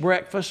flesh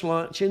breakfast,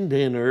 lunch, and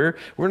dinner.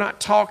 We're not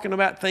talking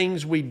about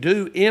things we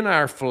do in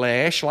our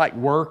flesh like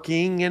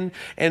working and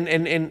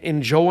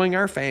enjoying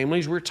our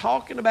families. We're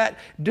talking about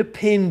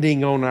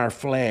depending on our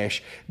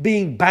flesh,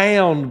 being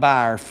bound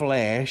by our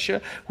flesh,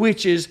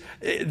 which is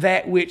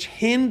that which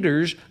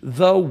hinders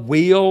the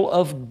will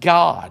of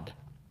God.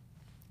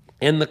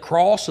 And the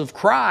cross of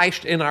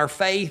Christ and our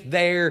faith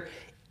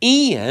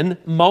therein,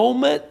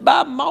 moment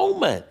by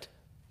moment.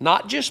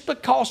 Not just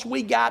because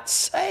we got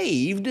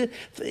saved,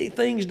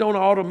 things don't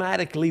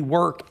automatically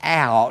work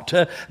out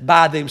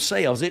by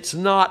themselves. It's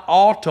not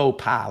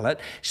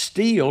autopilot.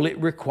 Still, it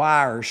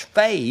requires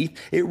faith.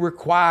 It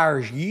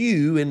requires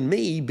you and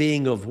me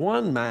being of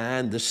one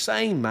mind, the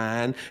same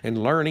mind,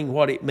 and learning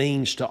what it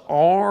means to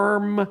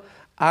arm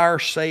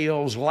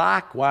ourselves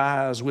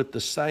likewise with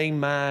the same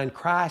mind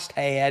Christ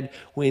had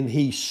when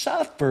He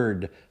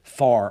suffered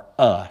for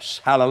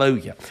us.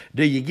 Hallelujah.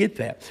 Do you get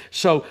that?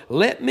 So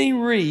let me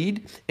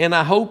read, and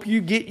I hope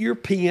you get your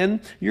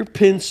pen, your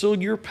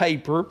pencil, your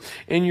paper,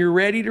 and you're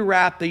ready to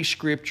write these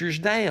scriptures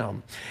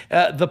down.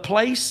 The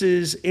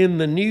places in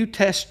the New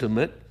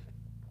Testament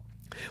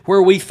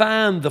where we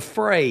find the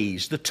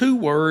phrase, the two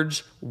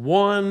words,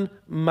 one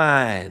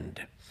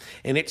mind.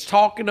 And it's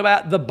talking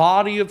about the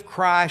body of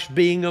Christ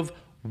being of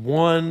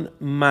one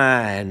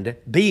mind,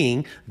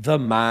 being the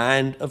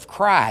mind of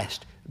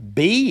Christ,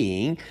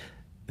 being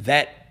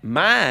that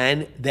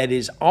mind that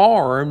is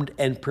armed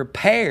and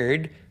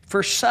prepared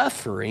for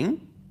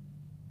suffering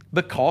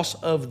because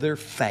of their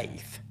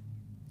faith.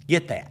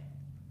 Get that?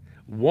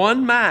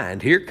 One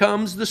mind. Here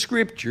comes the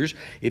scriptures.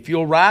 If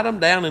you'll write them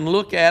down and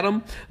look at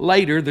them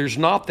later, there's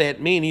not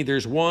that many.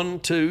 There's 1,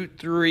 2,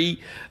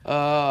 3,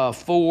 4,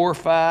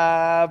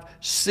 5,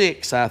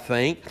 6, I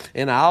think.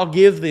 And I'll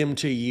give them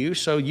to you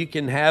so you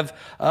can have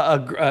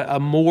a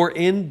more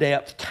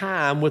in-depth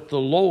time with the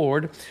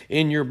Lord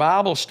in your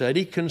Bible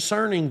study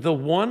concerning the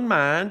one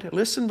mind,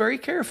 listen very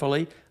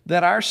carefully,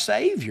 that our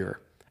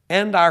Savior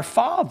and our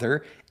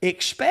Father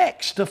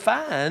expects to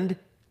find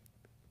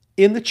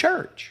in the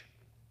church.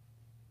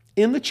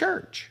 In the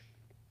church.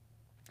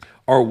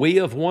 Are we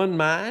of one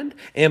mind?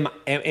 Am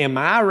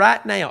I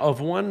right now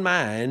of one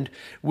mind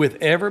with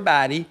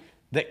everybody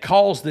that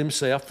calls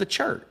themselves the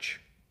church?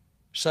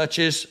 Such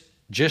as,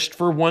 just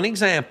for one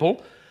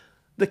example,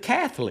 the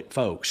Catholic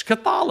folks,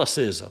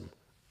 Catholicism.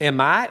 Am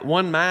I at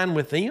one mind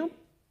with them?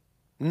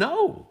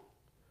 No.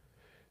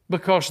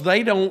 Because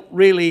they don't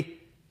really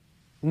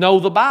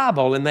know the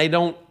Bible and they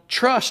don't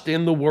trust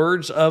in the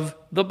words of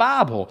the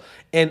Bible.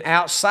 And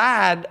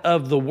outside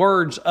of the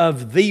words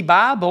of the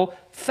Bible,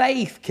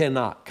 faith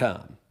cannot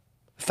come.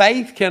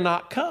 Faith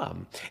cannot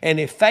come. And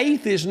if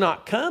faith is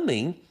not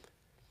coming,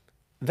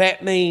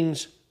 that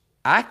means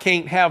I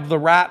can't have the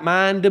right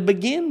mind to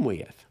begin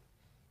with.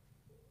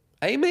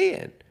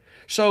 Amen.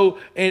 So,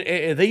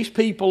 and these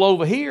people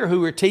over here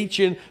who are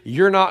teaching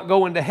you're not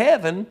going to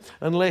heaven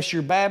unless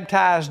you're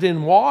baptized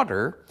in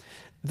water,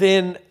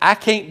 then I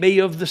can't be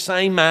of the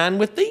same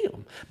mind with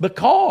them.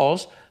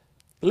 Because,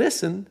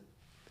 listen,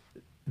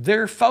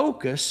 their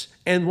focus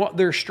and what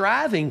they're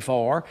striving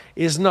for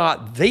is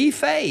not the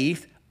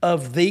faith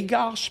of the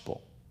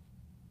gospel.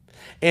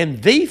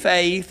 And the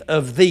faith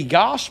of the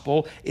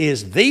gospel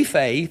is the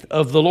faith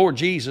of the Lord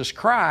Jesus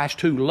Christ,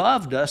 who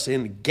loved us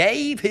and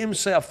gave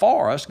himself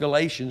for us,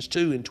 Galatians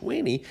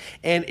 2:20.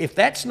 And if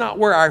that's not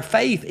where our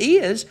faith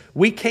is,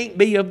 we can't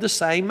be of the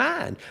same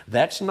mind.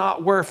 That's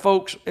not where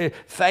folks'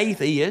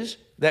 faith is,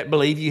 that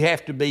believe you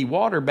have to be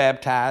water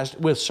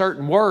baptized with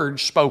certain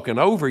words spoken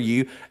over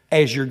you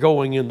as you're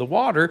going in the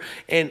water.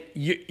 And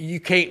you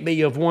can't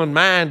be of one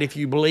mind if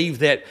you believe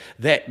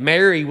that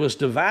Mary was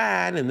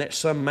divine and that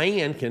some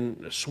man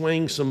can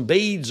swing some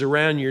beads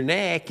around your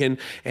neck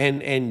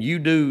and you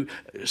do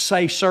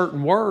say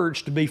certain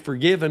words to be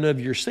forgiven of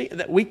your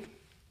sin.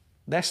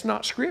 That's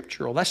not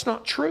scriptural. That's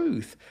not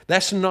truth.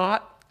 That's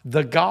not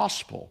the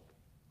gospel.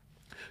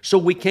 So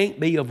we can't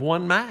be of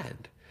one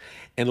mind.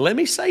 And let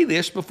me say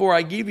this before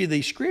I give you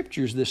these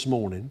scriptures this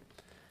morning.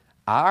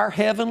 Our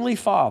Heavenly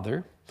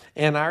Father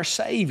and our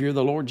Savior,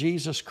 the Lord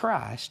Jesus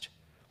Christ,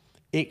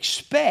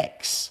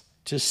 expects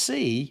to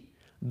see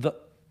the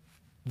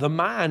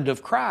mind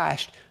of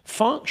Christ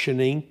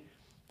functioning,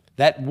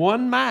 that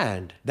one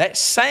mind, that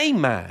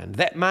same mind,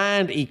 that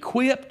mind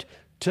equipped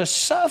to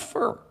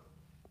suffer,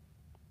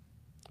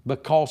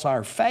 because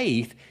our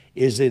faith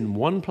is in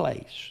one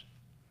place,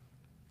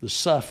 the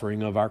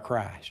suffering of our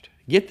Christ.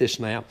 Get this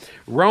now.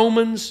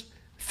 Romans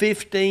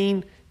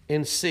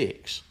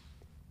 15:6.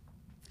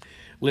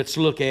 Let's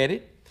look at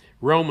it.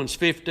 Romans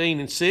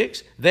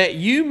 15:6. That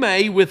you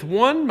may with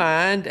one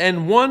mind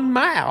and one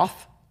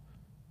mouth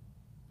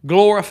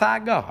glorify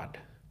God,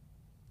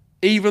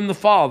 even the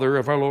Father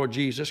of our Lord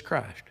Jesus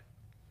Christ.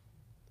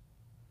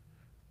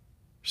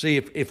 See,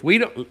 if we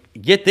don't,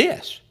 get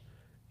this,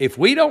 if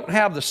we don't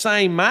have the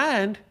same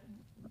mind,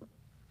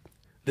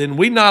 then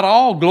we're not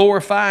all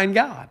glorifying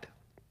God.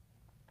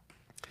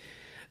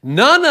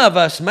 None of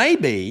us may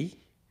be,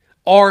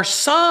 or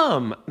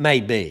some may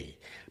be,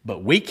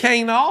 but we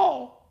can't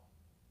all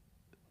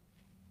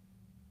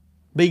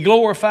be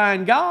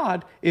glorifying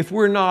God if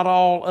we're not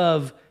all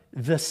of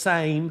the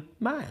same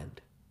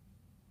mind.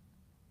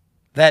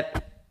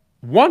 That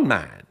one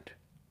mind,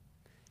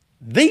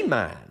 the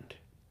mind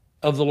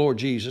of the Lord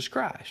Jesus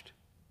Christ.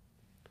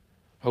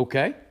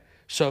 Okay,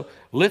 so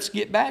let's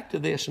get back to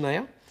this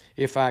now.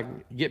 If I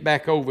get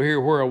back over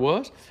here where I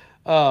was.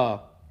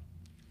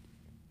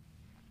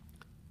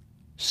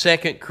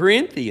 2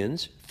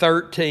 Corinthians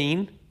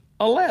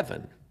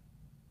 13:11.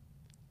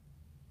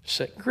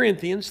 2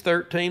 Corinthians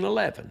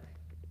 13:11.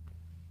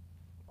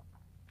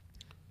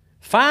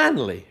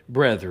 Finally,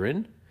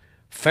 brethren,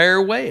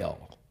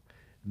 farewell.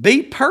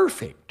 Be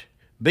perfect.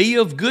 Be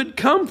of good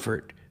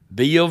comfort.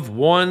 Be of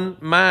one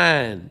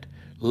mind.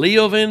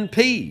 Live in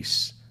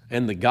peace.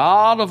 And the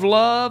God of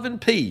love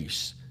and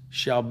peace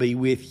shall be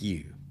with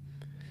you.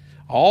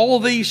 All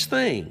these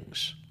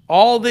things,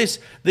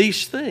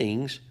 these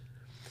things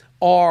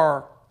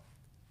are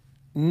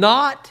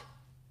not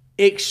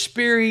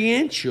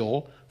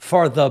experiential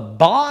for the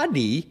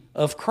body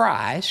of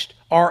Christ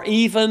or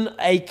even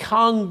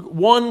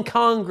one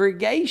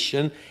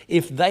congregation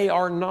if they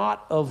are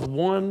not of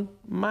one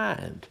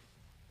mind.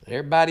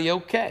 Everybody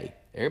okay?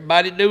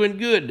 Everybody doing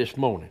good this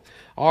morning?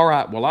 All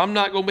right, well, I'm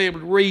not going to be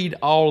able to read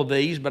all of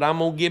these, but I'm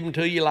going to give them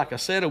to you like I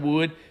said I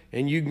would,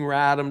 and you can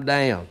write them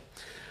down.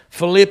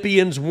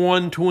 Philippians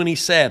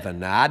 1:27.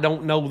 Now, I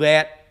don't know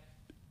that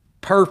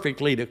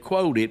perfectly to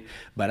quote it,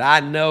 but I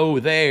know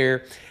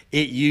there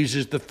it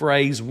uses the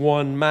phrase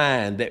one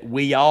mind, that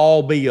we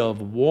all be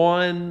of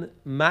one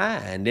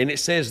mind. And it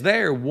says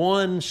there,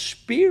 one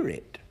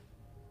spirit,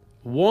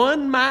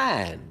 one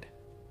mind.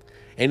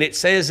 And it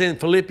says in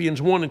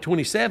Philippians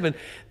 1:27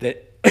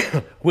 that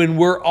when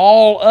we're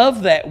all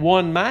of that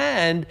one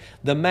mind,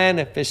 the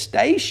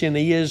manifestation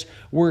is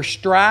we're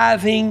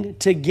striving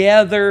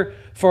together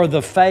for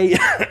the faith,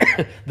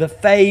 the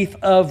faith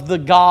of the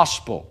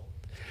gospel.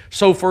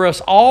 So for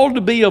us all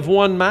to be of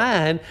one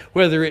mind,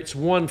 whether it's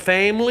one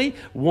family,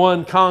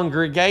 one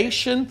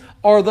congregation,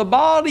 or the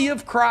body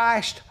of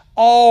Christ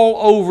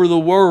all over the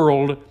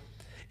world,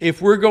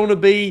 if we're going to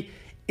be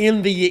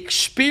in the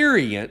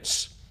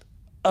experience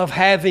of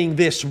having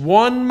this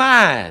one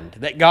mind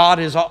that God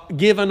has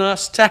given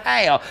us to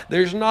have,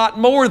 there's not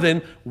more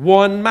than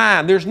one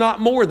mind. There's not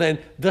more than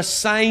the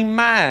same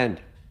mind.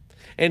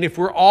 And if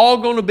we're all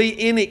going to be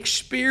in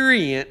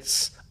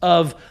experience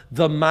of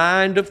the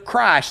mind of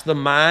Christ, the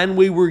mind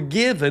we were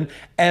given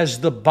as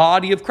the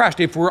body of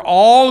Christ, if we're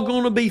all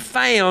going to be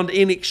found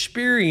in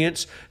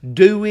experience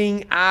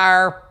doing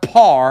our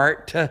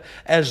part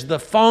as the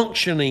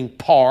functioning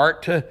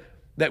part,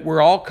 that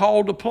we're all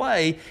called to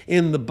play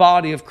in the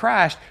body of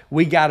Christ,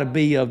 we got to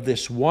be of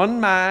this one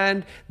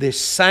mind, this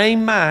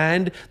same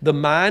mind, the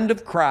mind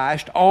of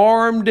Christ,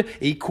 armed,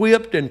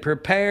 equipped, and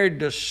prepared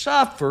to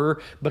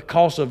suffer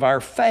because of our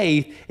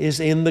faith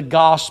is in the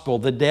gospel,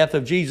 the death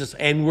of Jesus.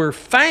 And we're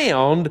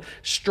found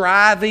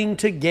striving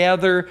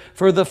together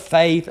for the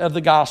faith of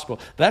the gospel.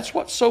 That's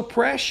what's so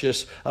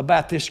precious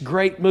about this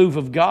great move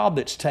of God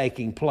that's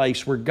taking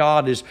place, where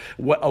God is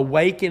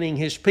awakening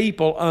His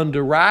people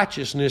unto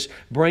righteousness,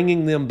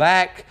 bringing them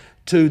back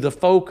to the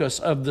focus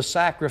of the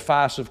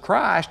sacrifice of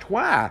Christ.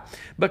 Why?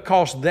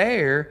 Because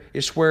there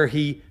is where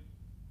He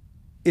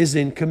is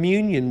in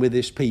communion with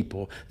His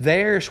people.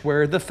 There's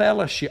where the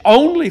fellowship,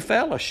 only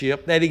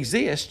fellowship that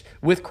exists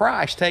with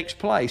Christ, takes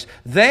place.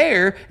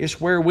 There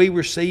is where we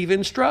receive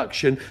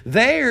instruction.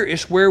 There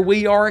is where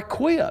we are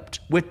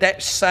equipped with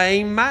that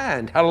same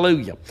mind.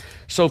 Hallelujah.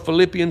 So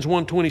Philippians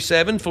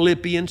 1:27,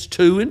 Philippians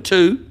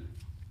 2:2,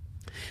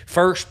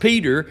 1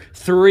 Peter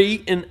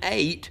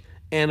 3:8,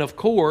 and of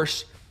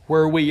course,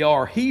 where we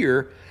are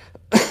here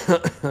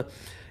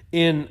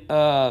in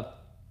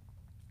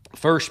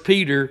 1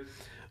 Peter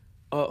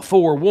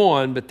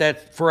 4:1, but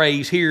that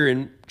phrase here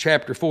in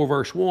chapter 4,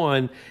 verse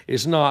 1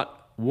 is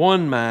not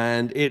one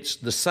mind, it's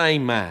the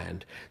same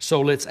mind.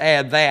 So let's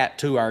add that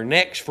to our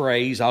next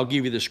phrase. I'll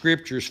give you the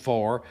scriptures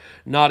for.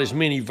 Not as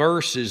many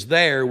verses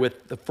there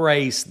with the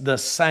phrase the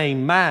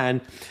same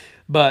mind,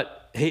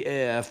 but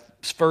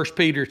 1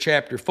 Peter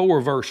chapter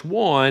 4, verse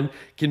 1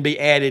 can be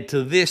added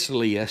to this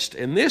list.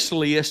 And this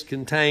list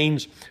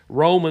contains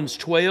Romans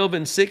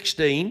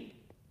 12:16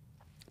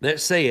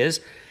 that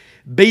says,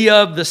 "Be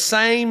of the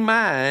same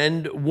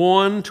mind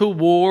one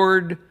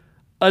toward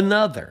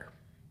another."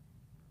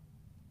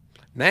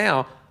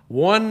 Now,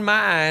 one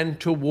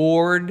mind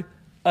toward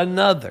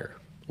another.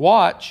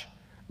 Watch.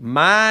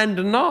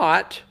 Mind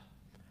not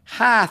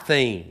high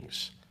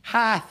things.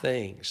 High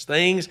things.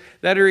 Things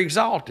that are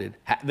exalted.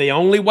 The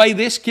only way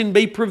this can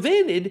be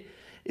prevented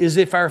is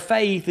if our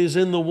faith is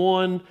in the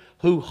one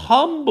who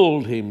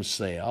humbled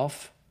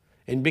Himself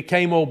and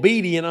became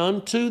obedient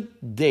unto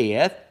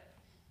death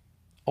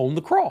on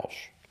the cross.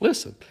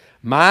 Listen,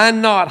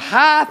 mind not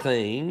high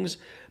things,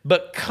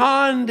 but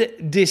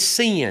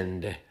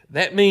condescend.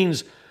 That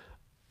means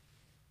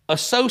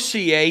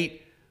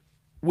associate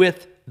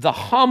with the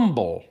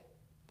humble,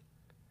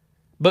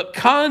 but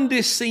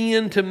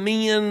condescend to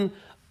men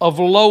of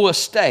low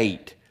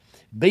estate.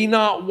 Be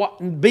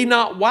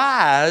not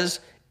wise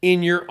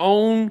in your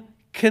own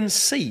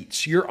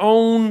conceits, your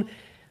own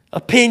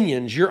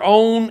opinions, your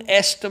own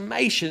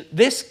estimation.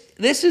 This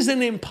is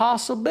an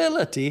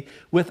impossibility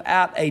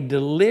without a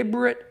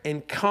deliberate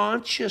and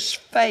conscious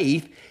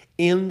faith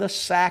in the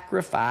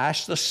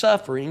sacrifice, the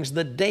sufferings,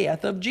 the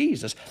death of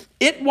Jesus.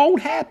 It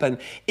won't happen.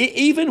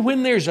 Even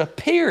when there's an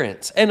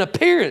appearance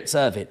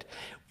of it.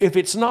 If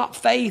it's not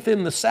faith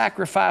in the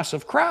sacrifice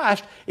of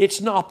Christ,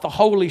 it's not the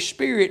Holy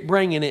Spirit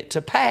bringing it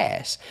to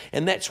pass.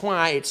 And that's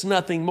why it's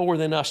nothing more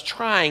than us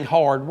trying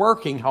hard,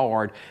 working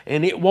hard,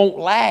 and it won't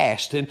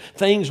last. And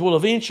things will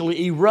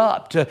eventually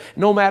erupt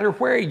no matter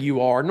where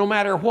you are, no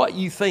matter what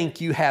you think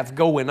you have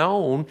going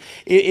on.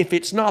 If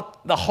it's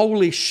not the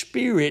Holy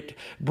Spirit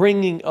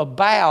bringing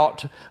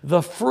about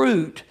the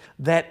fruit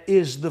that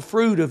is the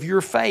fruit of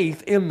your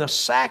faith in the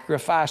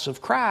sacrifice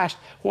of Christ,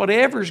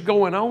 whatever's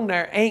going on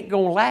there ain't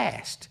going to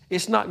last.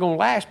 It's not going to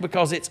last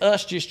because it's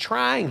us just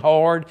trying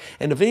hard,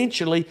 and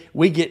eventually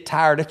we get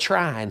tired of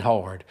trying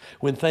hard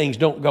when things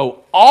don't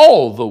go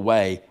all the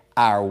way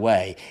our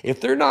way. If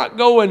they're not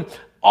going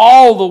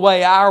all the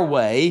way our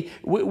way,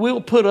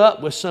 we'll put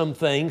up with some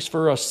things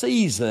for a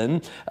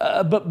season,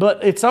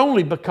 but it's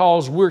only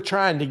because we're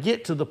trying to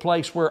get to the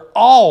place where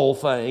all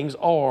things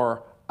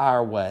are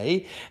our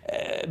way.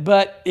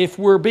 But if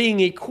we're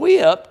being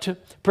equipped,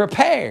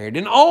 prepared,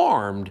 and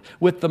armed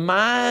with the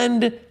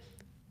mind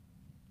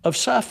of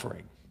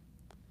suffering,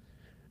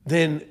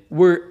 then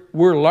we're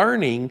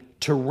learning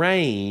to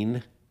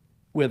reign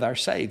with our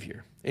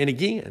Savior. And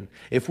again,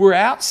 if we're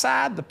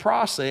outside the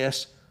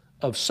process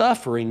of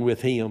suffering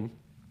with Him,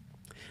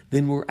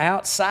 then we're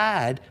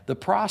outside the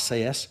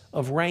process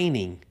of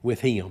reigning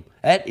with Him.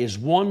 That is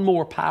one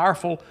more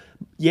powerful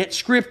yet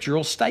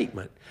scriptural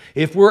statement.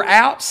 If we're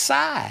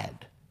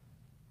outside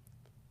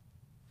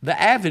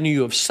the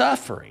avenue of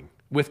suffering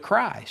with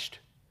Christ,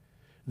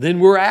 then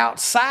we're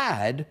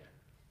outside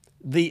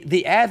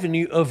the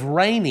avenue of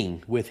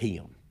reigning with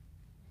Him.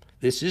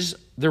 This is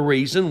the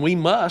reason we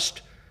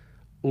must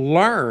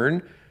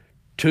learn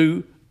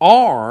to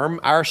arm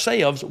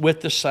ourselves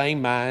with the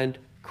same mind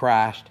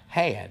Christ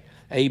had.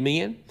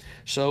 Amen?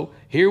 So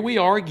here we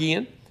are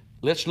again.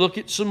 Let's look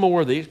at some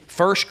more of these.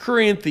 1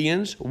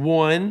 Corinthians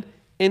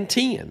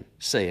 1:10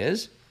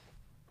 says,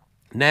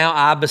 "Now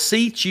I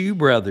beseech you,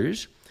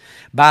 brothers,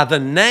 by the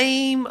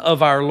name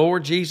of our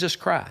Lord Jesus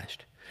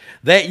Christ,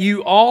 that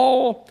you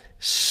all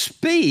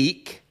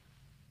speak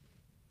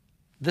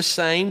the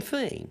same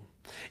thing."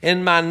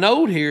 And my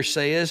note here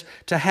says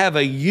to have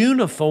a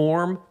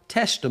uniform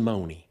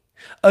testimony.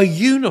 A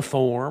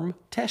uniform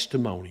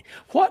testimony.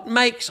 What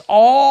makes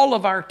all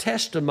of our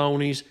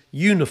testimonies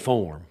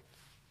uniform?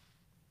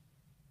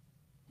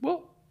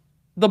 Well,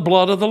 the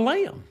blood of the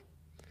Lamb.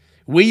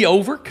 We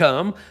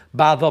overcome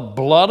by the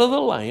blood of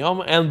the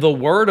Lamb and the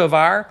word of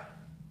our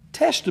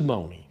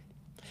testimony.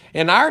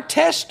 And our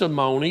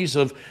testimonies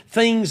of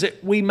things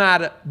that we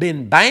might have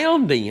been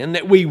bound in,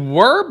 that we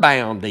were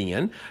bound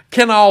in,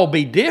 can all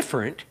be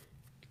different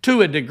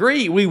to a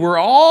degree. We were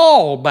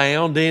all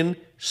bound in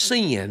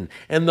sin.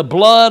 And the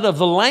blood of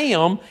the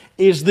Lamb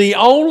is the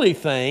only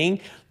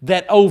thing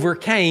that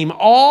overcame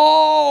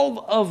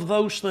all of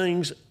those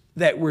things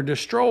that were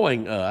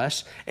destroying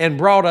us and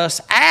brought us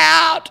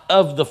out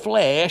of the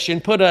flesh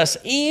and put us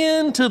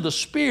into the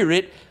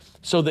Spirit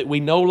so that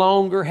we no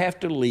longer have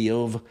to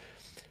live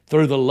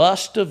through the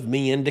lust of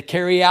men to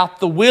carry out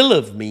the will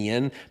of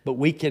men, but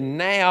we can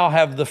now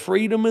have the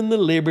freedom and the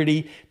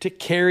liberty to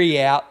carry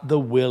out the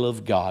will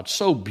of God.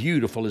 So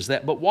beautiful is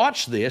that. But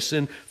watch this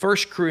in 1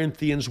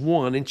 Corinthians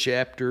 1 in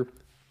chapter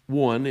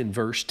 1 in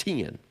verse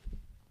 10.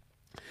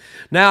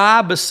 Now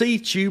I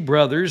beseech you,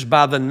 brothers,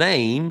 by the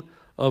name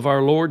of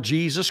our Lord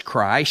Jesus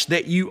Christ,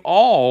 that you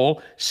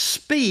all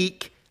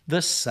speak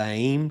the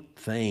same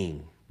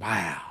thing.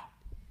 Wow.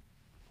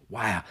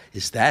 Wow.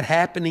 Is that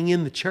happening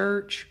in the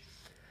church?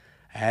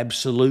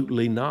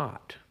 Absolutely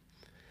not.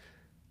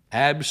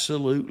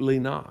 Absolutely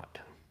not.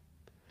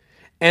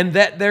 And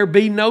that there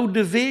be no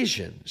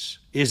divisions.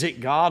 Is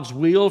it God's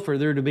will for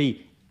there to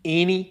be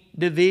any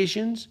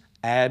divisions?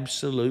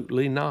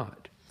 Absolutely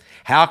not.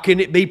 How can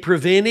it be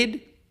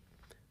prevented?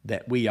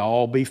 That we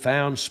all be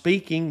found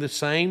speaking the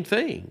same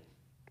thing.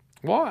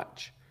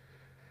 Watch.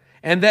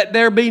 And that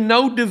there be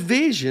no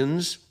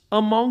divisions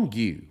among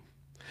you,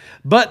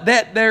 but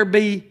that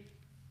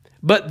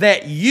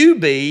you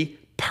be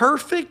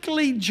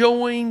perfectly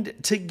joined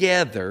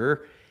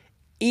together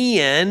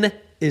in,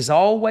 is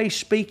always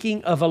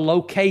speaking of a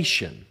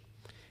location,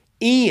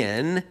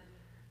 in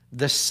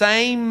the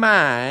same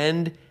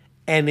mind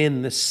and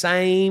in the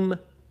same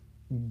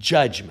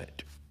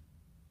judgment.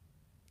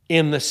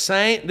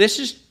 This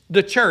is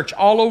the church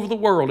all over the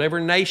world.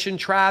 Every nation,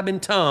 tribe, and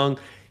tongue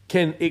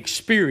can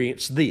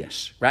experience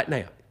this right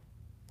now.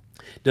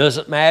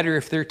 Doesn't matter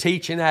if they're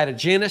teaching out of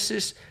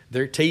Genesis,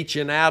 they're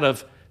teaching out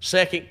of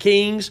 2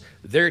 Kings,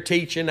 they're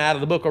teaching out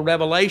of the book of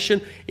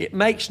Revelation. It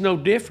makes no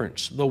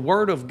difference. The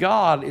Word of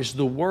God is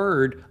the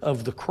word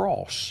of the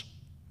cross,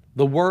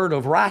 the word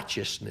of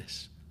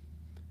righteousness.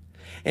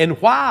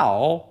 And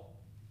while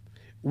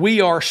we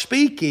are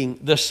speaking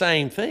the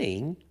same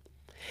thing,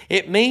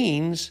 it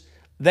means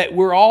that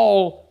we're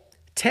all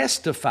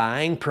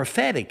testifying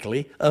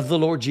prophetically of the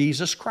Lord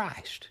Jesus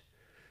Christ,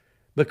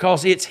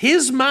 because it's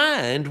His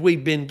mind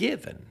we've been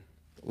given.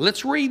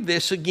 Let's read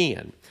this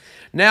again.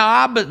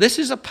 Now, this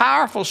is a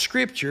powerful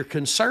scripture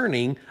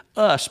concerning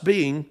us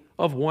being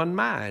of one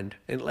mind.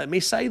 And let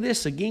me say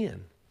this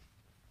again.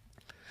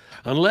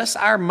 Unless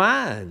our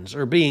minds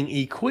are being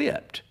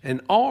equipped and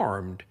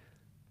armed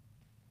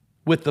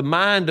with the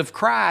mind of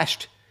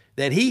Christ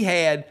that He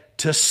had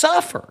to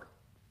suffer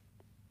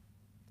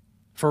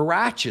for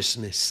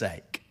righteousness'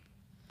 sake,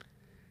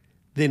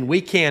 then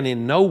we can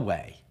in no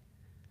way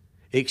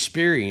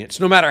experience,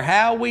 no matter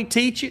how we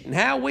teach it and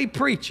how we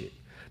preach it,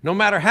 no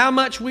matter how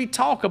much we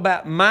talk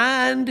about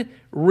mind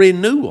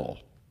renewal,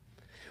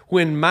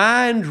 when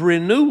mind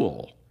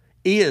renewal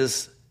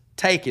is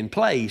taking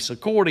place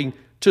according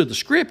to the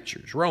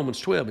Scriptures,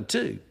 Romans 12 and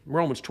 2,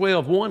 Romans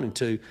 12, 1 and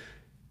 2,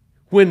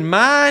 when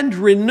mind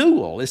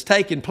renewal is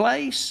taking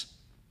place,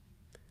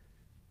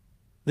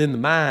 then the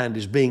mind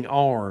is being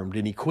armed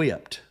and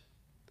equipped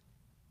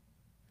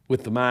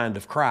with the mind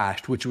of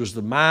Christ, which was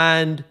the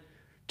mind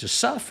to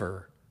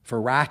suffer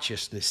for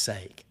righteousness'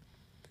 sake.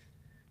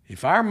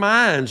 If our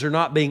minds are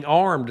not being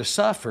armed to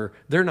suffer,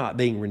 they're not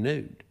being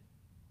renewed.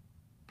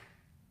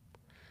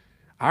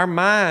 Our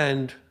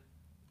mind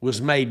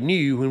was made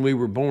new when we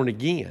were born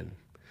again.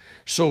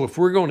 So if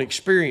we're going to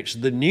experience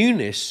the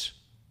newness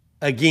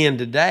again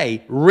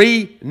today,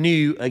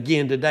 renew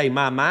again today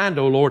my mind,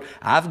 oh Lord,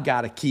 I've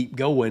got to keep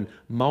going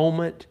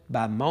moment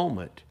by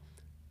moment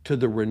to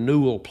the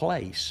renewal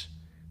place,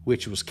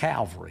 which was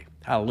Calvary.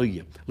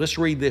 Hallelujah. Let's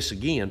read this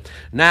again.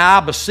 Now I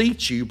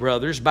beseech you,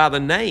 brothers, by the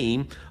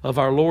name of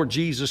our Lord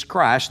Jesus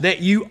Christ, that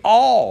you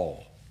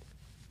all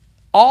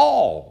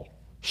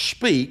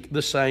speak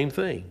the same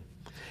thing,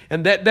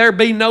 and that there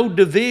be no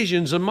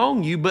divisions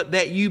among you, but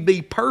that you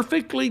be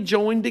perfectly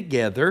joined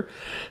together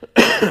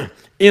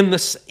in the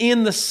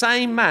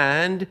same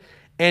mind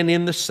and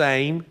in the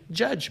same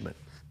judgment.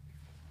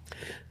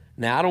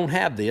 Now, I don't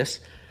have this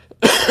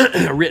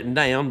written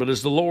down, but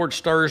as the Lord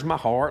stirs my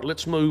heart,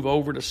 let's move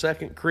over to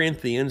 2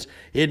 Corinthians,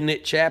 isn't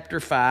it, chapter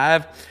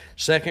 5?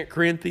 2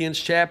 Corinthians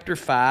chapter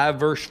 5,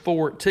 verse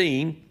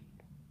 14,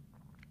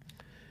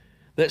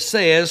 that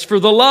says, "For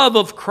the love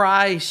of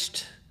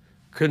Christ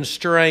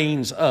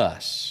constrains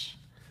us,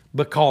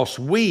 because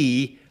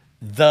we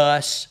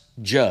thus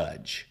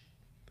judge."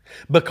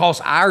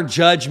 Because our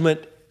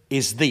judgment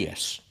is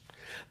this,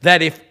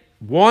 that if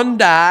one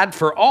died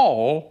for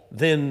all,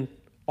 then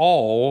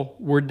all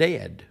were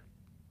dead.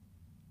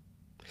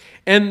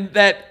 And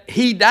that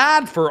he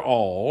died for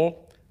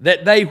all,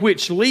 that they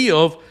which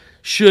live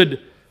should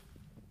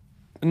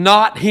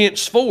not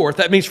henceforth,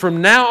 that means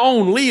from now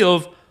on,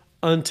 live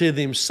unto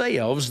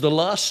themselves the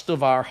lust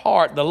of our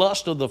heart, the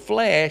lust of the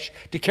flesh,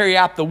 to carry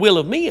out the will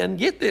of men.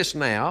 Get this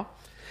now.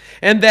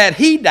 And that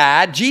he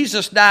died,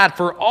 Jesus died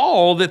for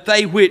all, that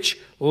they which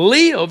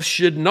live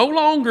should no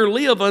longer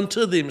live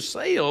unto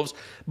themselves,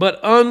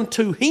 but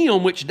unto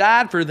him which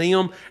died for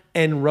them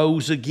and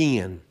rose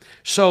again.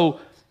 So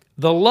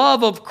the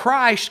love of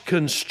Christ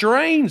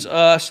constrains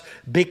us,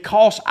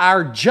 because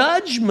our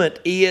judgment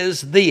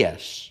is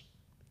this,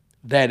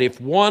 that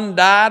if one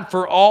died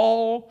for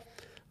all,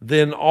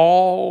 then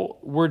all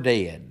were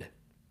dead.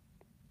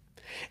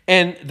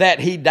 And that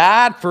he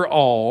died for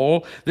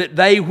all, that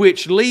they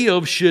which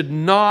live should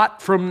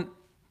not from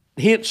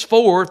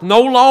henceforth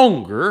no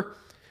longer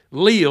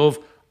live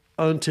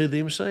unto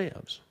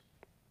themselves,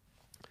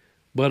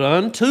 but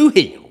unto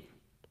him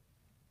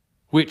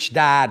which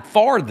died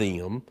for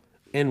them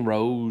and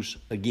rose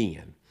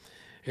again.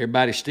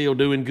 Everybody's still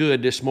doing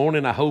good this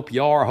morning. I hope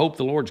you are. I hope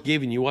the Lord's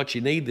giving you what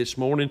you need this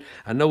morning.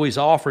 I know He's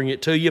offering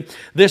it to you.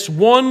 This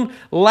one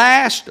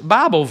last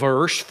Bible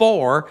verse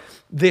for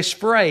this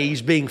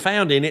phrase being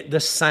found in it, the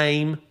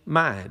same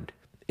mind.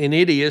 And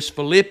it is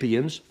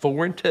Philippians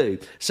 4 and 2.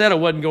 Said I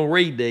wasn't going to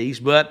read these,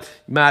 but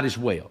might as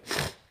well.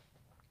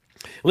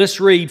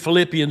 Let's read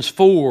Philippians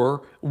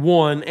 4,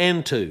 1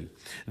 and 2.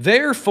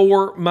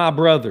 Therefore, my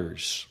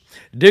brothers,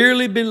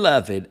 dearly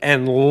beloved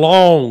and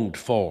longed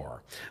for,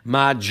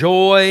 my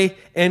joy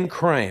and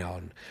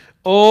crown,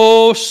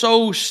 oh,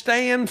 so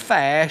stand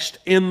fast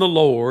in the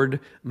Lord,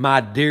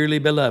 my dearly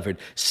beloved.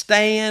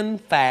 Stand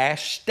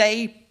fast,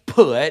 stay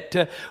put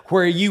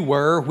where you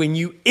were when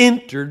you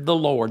entered the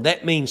Lord.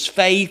 That means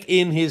faith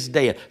in His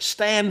death.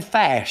 Stand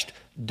fast.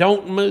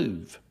 Don't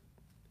move.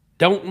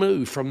 Don't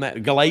move from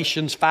that.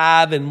 Galatians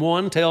 5 and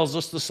 1 tells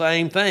us the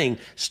same thing.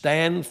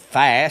 Stand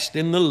fast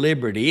in the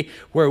liberty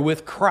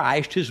wherewith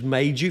Christ has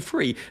made you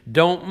free.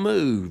 Don't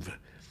move.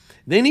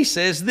 Then he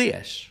says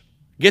this.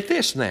 Get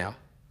this now.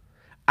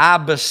 I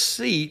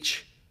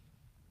beseech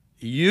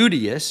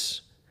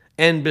Euodias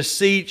and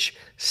beseech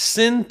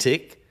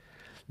Syntyche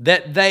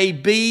that they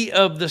be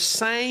of the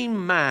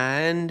same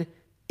mind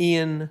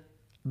in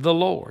the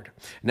Lord.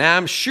 Now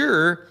I'm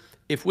sure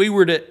if we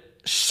were to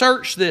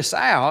search this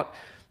out,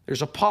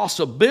 there's a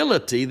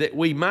possibility that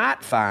we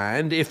might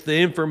find, if the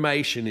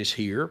information is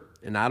here,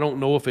 and I don't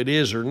know if it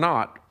is or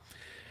not,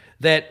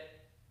 that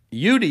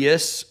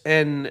Euodias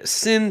and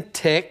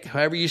Syntyche,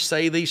 however you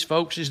say these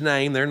folks'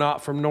 name, they're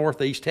not from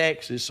Northeast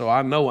Texas, so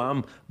I know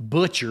I'm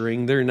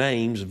butchering their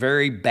names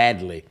very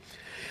badly.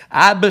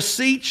 I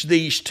beseech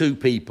these two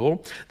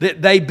people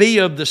that they be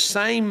of the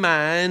same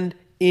mind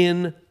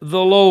in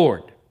the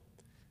Lord.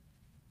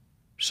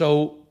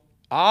 So,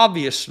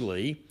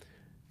 obviously,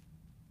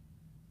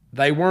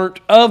 they weren't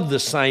of the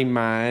same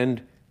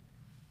mind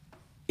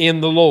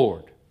in the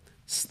Lord.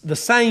 The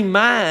same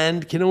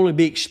mind can only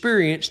be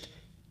experienced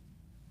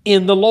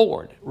in the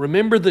Lord.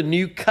 Remember the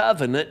new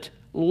covenant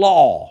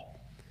law.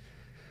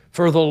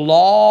 For the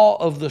law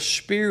of the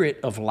Spirit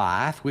of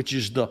life, which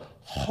is the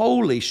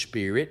Holy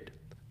Spirit,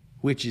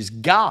 which is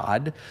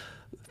God,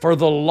 for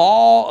the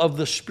law of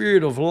the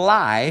Spirit of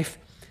life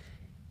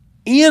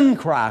in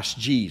Christ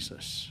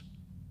Jesus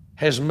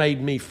has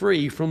made me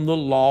free from the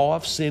law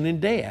of sin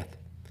and death.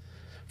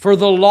 For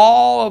the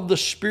law of the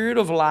Spirit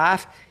of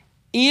life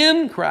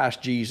in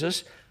Christ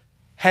Jesus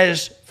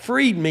has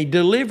freed me,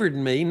 delivered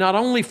me, not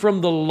only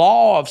from the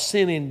law of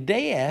sin and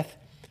death,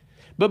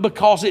 but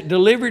because it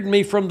delivered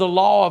me from the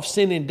law of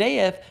sin and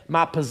death,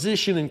 my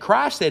position in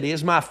Christ, that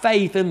is, my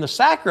faith in the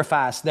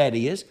sacrifice, that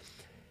is,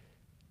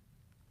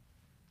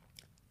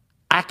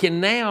 I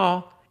can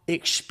now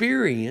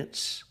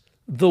experience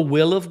the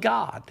will of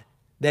God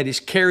that is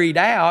carried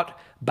out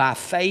by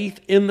faith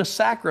in the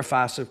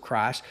sacrifice of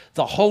Christ,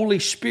 the Holy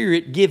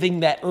Spirit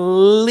giving that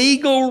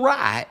legal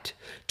right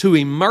to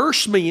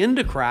immerse me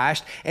into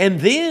Christ and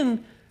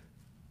then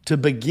to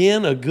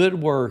begin a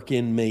good work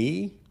in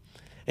me.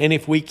 And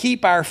if we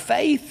keep our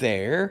faith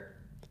there,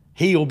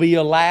 He'll be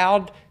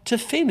allowed to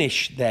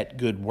finish that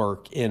good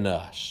work in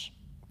us.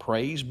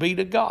 Praise be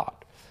to God.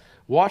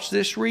 Watch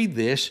this, read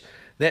this,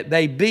 that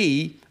they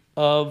be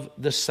of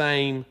the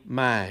same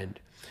mind.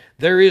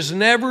 There is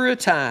never a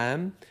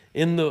time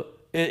in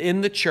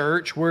the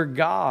church where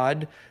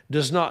God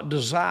does not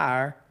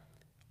desire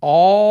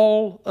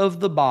all of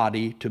the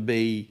body to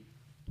be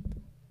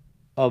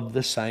of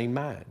the same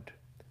mind.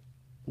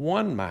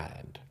 One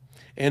mind.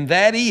 And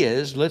that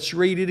is, let's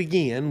read it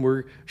again.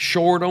 We're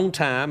short on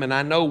time, and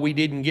I know we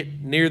didn't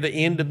get near the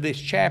end of this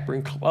chapter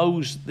and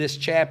close this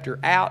chapter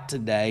out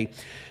today,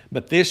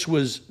 but this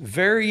was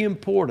very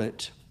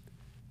important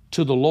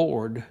to the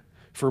Lord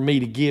for me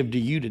to give to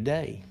you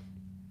today.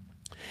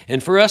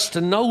 And for us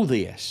to know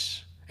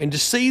this and to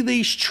see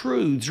these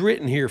truths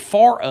written here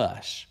for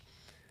us,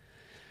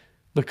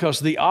 because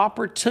the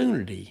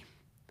opportunity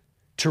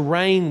to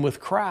reign with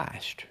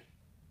Christ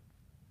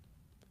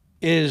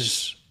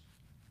is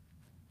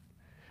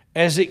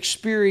as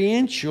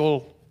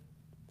experiential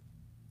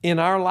in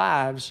our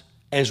lives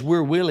as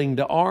we're willing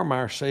to arm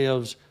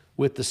ourselves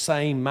with the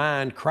same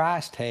mind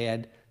Christ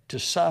had to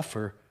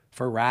suffer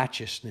for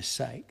righteousness'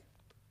 sake.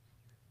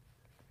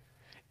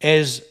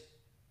 As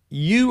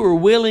you are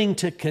willing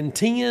to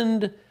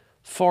contend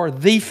for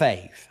the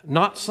faith,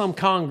 not some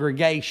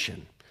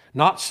congregation,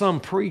 not some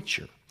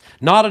preacher,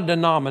 not a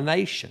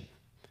denomination,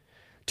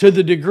 to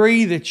the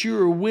degree that you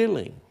are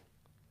willing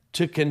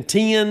to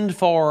contend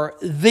for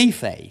the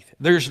faith.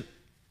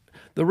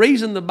 The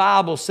reason the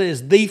Bible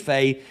says the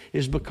faith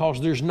is because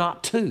there's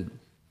not two.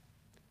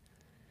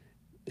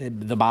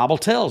 The Bible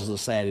tells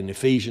us that in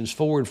Ephesians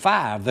 4 and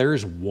 5,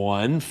 there's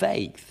one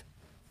faith.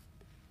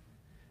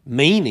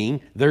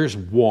 Meaning there's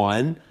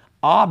one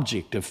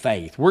object of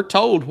faith. We're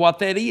told what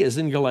that is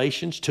in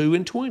Galatians 2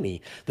 and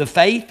 20. The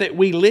faith that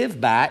we live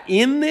by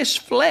in this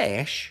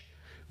flesh,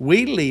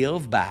 we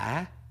live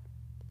by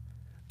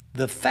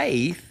the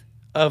faith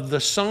of the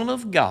Son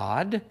of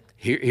God.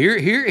 Here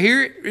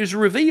is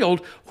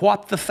revealed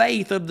what the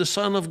faith of the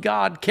Son of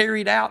God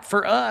carried out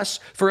for us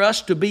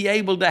to be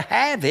able to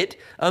have it,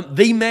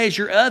 the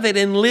measure of it,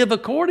 and live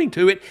according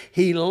to it.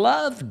 He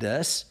loved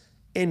us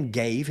and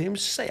gave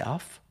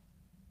Himself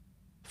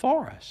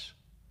for us.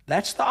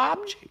 That's the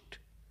object.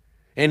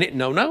 And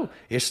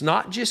it's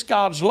not just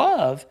God's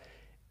love,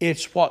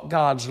 it's what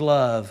God's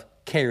love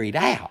carried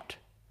out.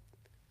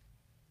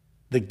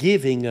 The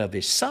giving of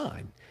His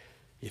Son.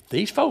 If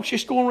these folks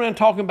just going around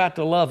talking about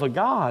the love of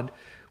God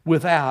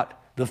without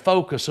the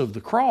focus of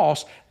the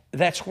cross,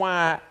 that's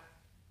why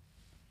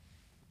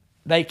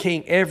they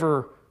can't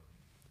ever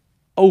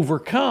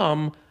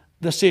overcome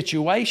the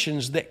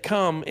situations that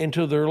come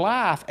into their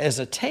life as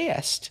a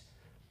test.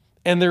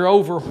 And they're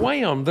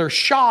overwhelmed, they're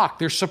shocked,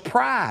 they're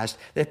surprised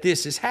that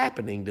this is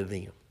happening to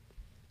them.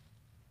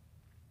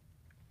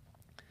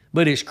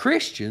 But as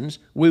Christians,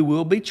 we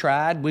will be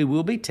tried, we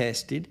will be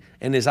tested,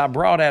 and as I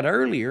brought out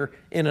earlier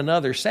in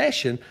another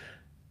session,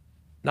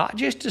 not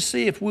just to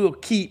see if we'll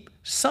keep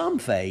some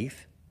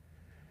faith,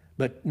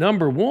 but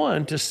number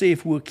one, to see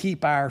if we'll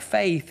keep our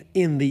faith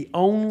in the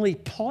only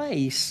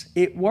place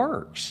it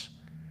works,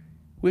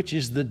 which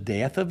is the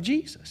death of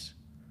Jesus.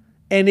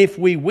 And if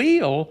we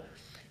will,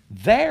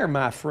 there,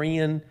 my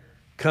friend,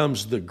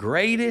 comes the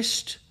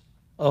greatest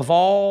of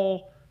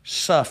all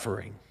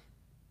suffering.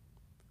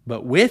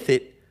 But with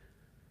it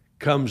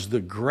comes the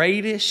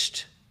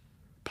greatest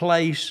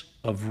place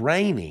of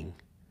reigning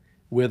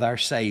with our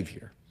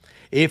Savior.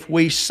 If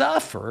we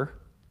suffer,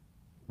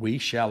 we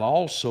shall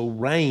also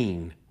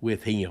reign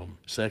with Him.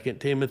 2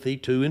 Timothy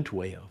 2 and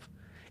 12.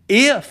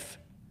 If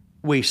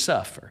we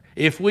suffer,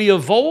 if we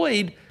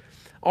avoid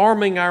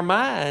arming our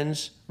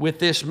minds with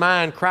this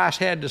mind Christ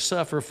had to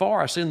suffer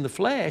for us in the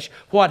flesh,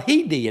 what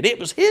He did, it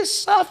was His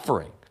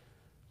suffering.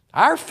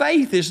 Our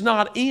faith is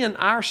not in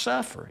our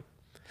suffering.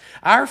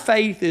 Our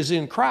faith is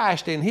in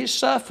Christ and His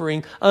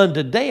suffering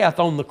unto death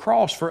on the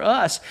cross for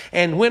us.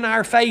 And when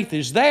our faith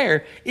is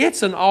there,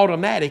 it's an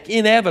automatic,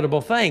 inevitable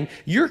thing.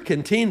 You're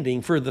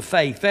contending for the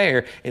faith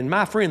there. And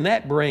my friend,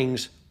 that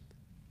brings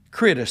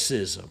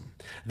criticism.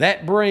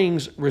 That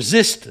brings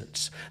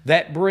resistance.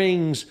 That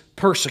brings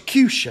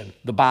persecution.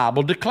 The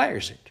Bible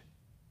declares it.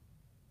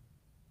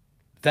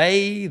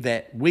 They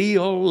that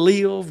will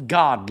live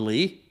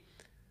godly,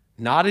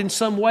 not in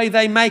some way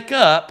they make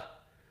up,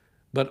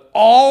 but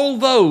all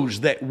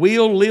those that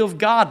will live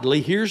godly,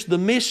 here's the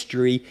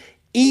mystery,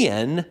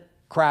 in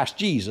Christ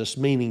Jesus,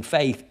 meaning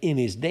faith in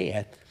His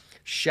death,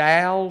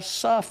 shall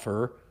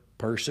suffer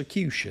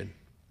persecution.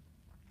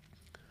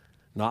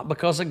 Not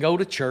because I go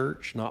to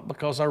church, not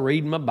because I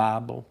read my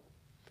Bible,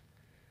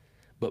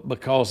 but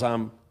because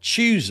I'm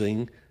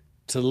choosing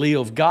to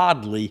live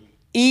godly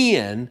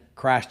in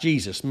Christ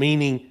Jesus,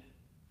 meaning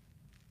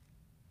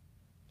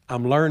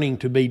I'm learning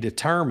to be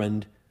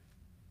determined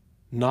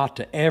not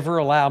to ever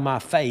allow my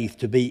faith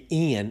to be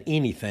in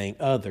anything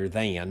other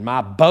than,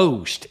 my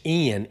boast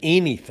in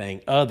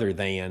anything other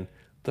than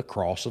the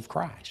cross of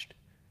Christ.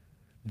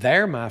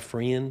 There, my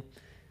friend,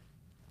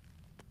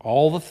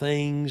 all the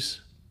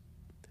things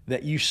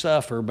that you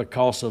suffer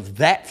because of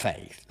that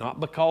faith, not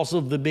because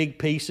of the big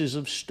pieces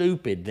of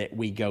stupid that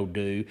we go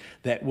do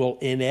that will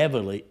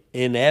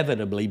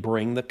inevitably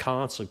bring the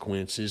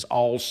consequences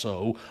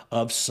also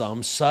of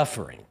some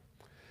suffering.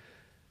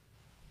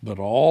 But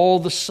all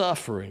the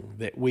suffering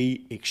that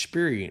we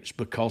experience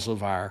because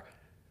of our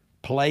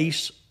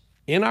place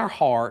in our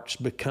hearts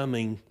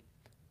becoming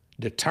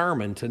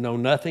determined to know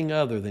nothing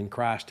other than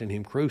Christ and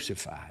Him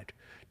crucified,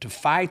 to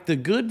fight the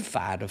good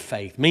fight of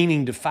faith,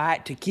 meaning to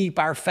fight to keep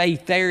our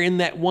faith there in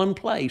that one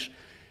place,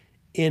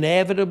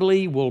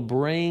 inevitably will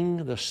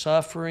bring the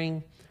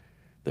suffering.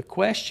 The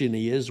question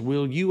is,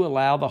 will you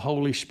allow the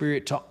Holy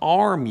Spirit to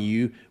arm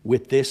you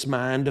with this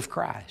mind of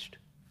Christ?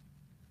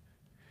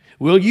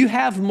 Will you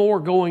have more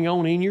going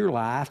on in your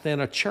life than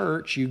a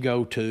church you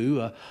go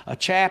to, a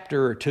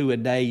chapter or two a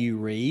day you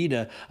read,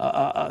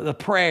 the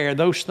prayer?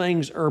 Those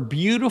things are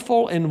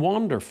beautiful and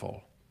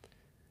wonderful.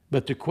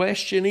 But the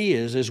question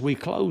is, as we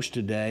close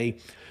today,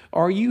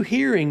 are you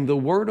hearing the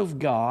Word of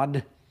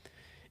God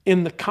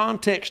in the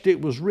context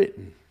it was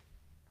written,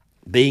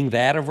 being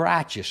that of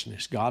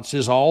righteousness. God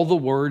says all the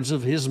words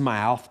of his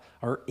mouth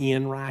are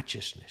in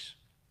righteousness.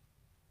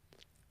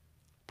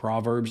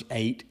 Proverbs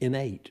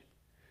 8:8.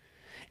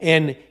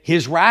 And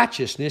his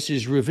righteousness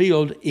is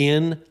revealed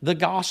in the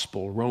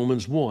gospel,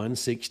 Romans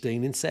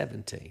 1:16 and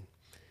 17.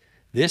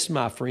 This,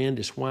 my friend,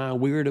 is why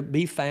we're to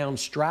be found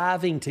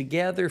striving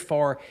together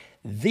for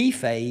the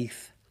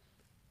faith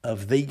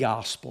of the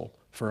gospel.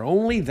 For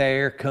only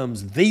there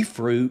comes the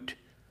fruit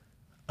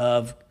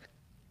of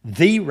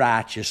the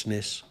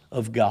righteousness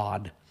of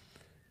God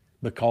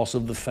because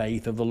of the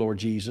faith of the Lord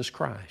Jesus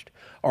Christ.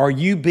 Are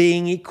you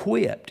being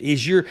equipped?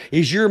 Is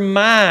your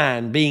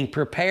mind being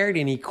prepared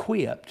and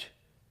equipped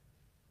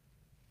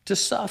to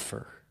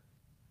suffer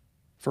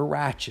for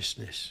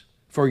righteousness,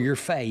 for your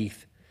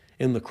faith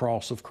in the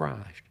cross of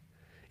Christ?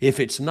 If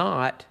it's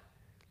not,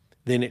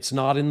 then it's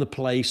not in the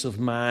place of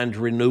mind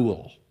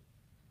renewal.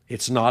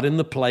 It's not in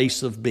the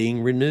place of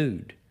being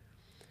renewed.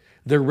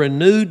 The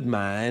renewed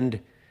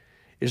mind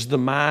is the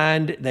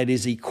mind that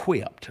is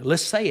equipped.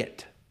 Let's say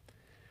it.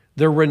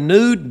 The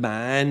renewed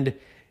mind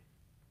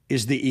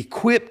is the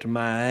equipped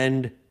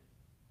mind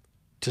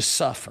to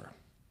suffer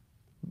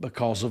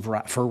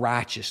for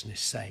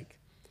righteousness' sake.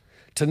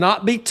 To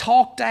not be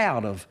talked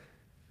out of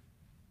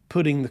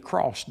putting the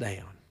cross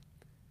down.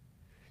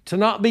 To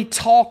not be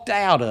talked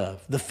out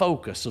of the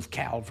focus of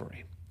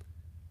Calvary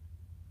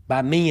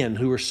by men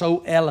who are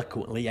so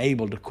eloquently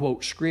able to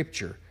quote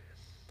Scripture.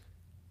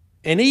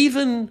 And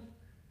even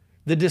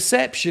the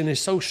deception is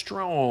so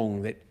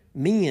strong that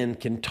men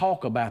can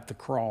talk about the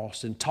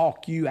cross and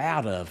talk you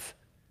out of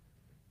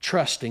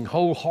trusting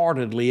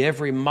wholeheartedly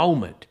every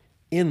moment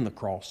in the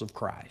cross of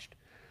Christ.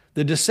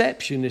 The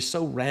deception is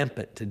so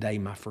rampant today,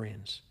 my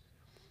friends.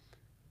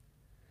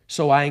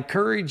 So I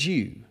encourage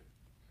you,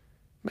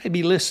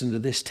 maybe listen to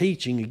this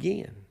teaching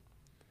again.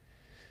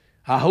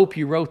 I hope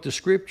you wrote the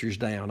Scriptures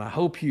down. I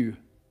hope you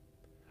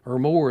are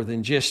more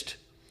than just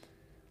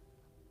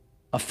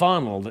a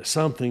funnel that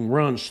something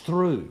runs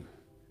through,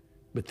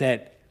 but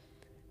that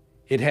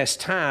it has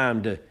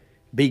time to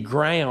be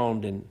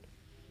ground and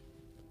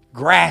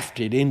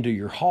grafted into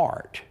your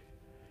heart.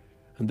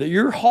 And that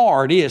your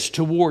heart is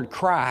toward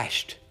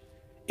Christ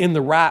in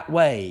the right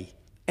way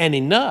and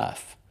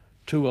enough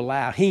to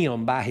allow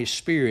Him by His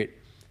Spirit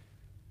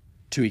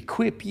to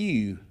equip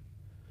you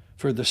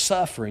for the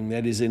suffering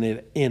that is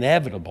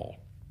inevitable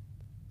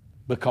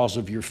because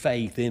of your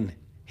faith in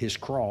His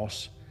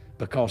cross.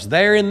 Because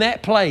there in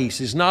that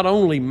place is not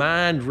only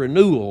mind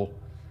renewal,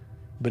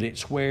 but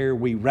it's where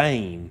we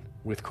reign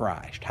with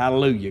Christ.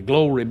 Hallelujah.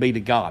 Glory be to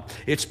God.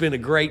 It's been a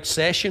great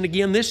session.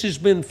 Again, this has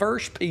been 1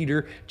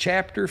 Peter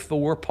chapter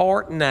 4,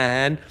 part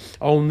 9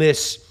 on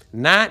this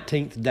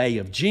 19th day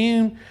of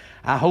June.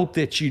 I hope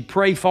that you'd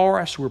pray for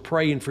us. We're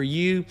praying for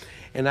you.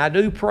 And I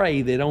do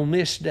pray that on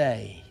this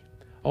day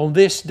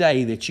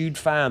that you'd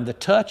find the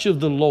touch of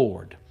the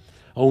Lord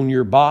on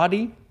your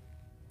body,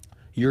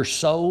 your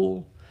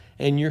soul,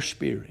 and your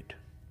spirit.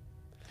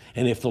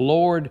 And if the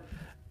Lord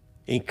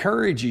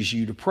encourages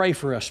you to pray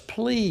for us,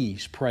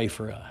 please pray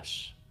for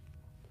us.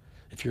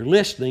 If you're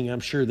listening,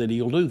 I'm sure that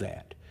He'll do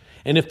that.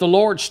 And if the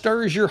Lord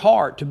stirs your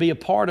heart to be a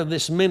part of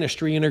this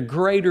ministry in a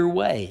greater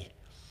way,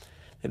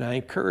 then I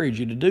encourage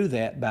you to do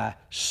that by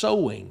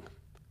sowing,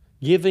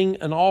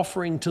 giving an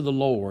offering to the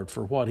Lord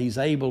for what He's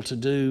able to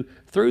do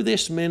through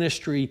this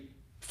ministry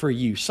for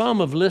you. Some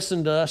have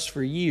listened to us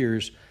for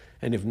years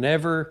and have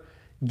never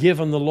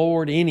given the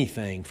Lord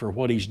anything for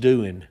what He's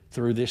doing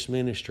through this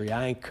ministry.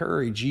 I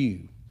encourage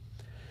you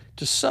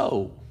to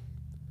sow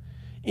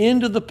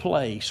into the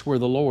place where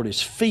the Lord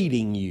is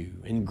feeding you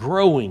and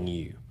growing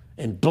you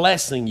and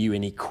blessing you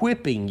and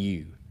equipping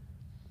you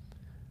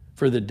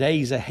for the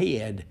days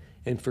ahead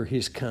and for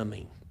His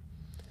coming.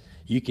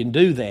 You can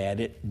do that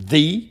at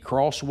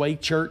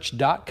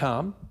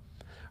thecrosswaychurch.com,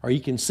 or you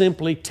can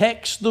simply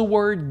text the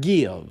word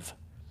GIVE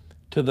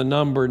to the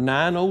number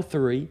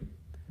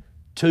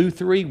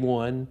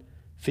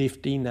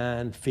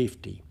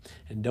 903-231-5950.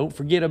 And don't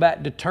forget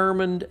about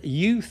Determined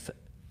Youth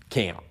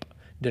Camp.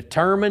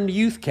 Determined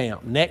Youth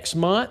Camp next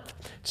month.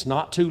 It's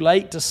not too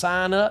late to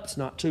sign up. It's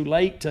not too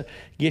late to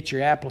get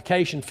your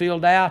application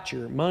filled out,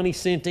 your money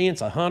sent in.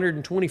 It's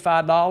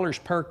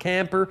 $125 per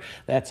camper.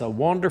 That's a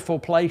wonderful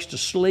place to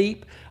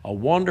sleep, a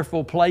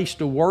wonderful place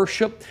to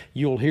worship.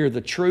 You'll hear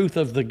the truth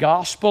of the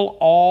gospel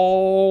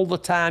all the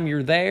time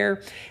you're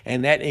there,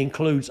 and that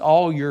includes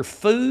all your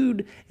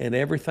food and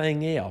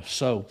everything else.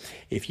 So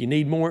if you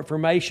need more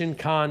information,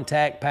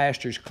 contact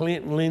Pastors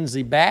Clint and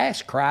Lindsay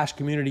Bass, Christ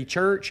Community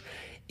Church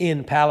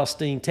in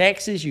Palestine,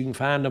 Texas. You can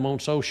find them on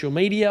social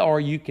media, or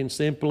you can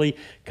simply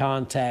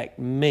contact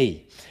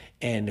me.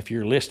 And if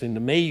you're listening to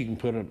me, you can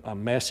put a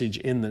message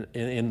in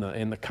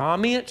the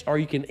comments, or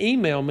you can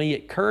email me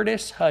at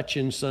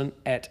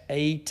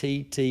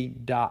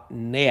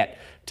curtishutchinson@att.net.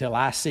 Till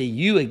I see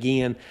you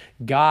again,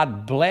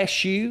 God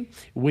bless you.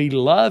 We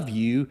love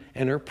you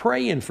and are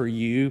praying for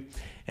you.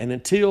 And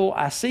until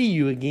I see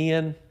you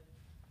again,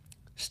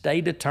 stay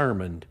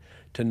determined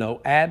to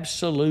know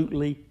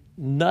absolutely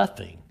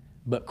nothing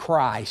but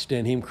Christ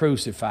and Him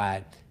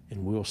crucified,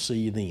 and we'll see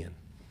you then.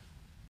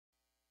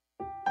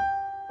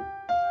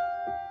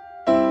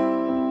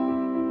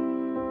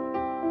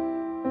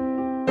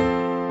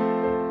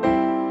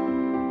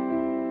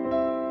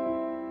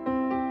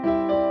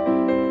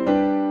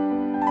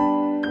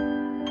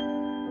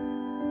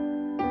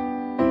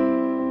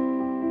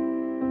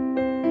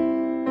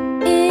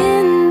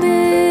 In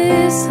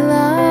this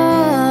life,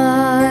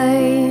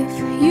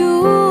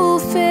 you'll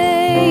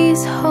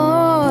face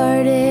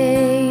heartache.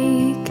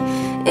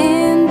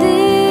 In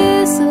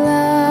this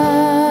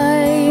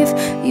life,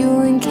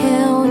 you'll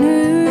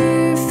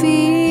encounter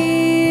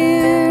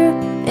fear.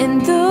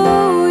 And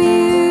though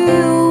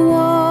you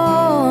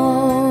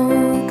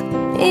walk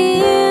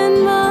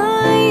in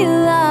my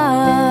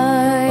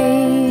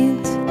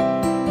light,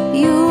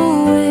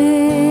 you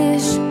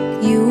wish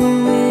you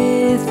were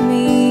with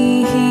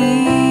me here.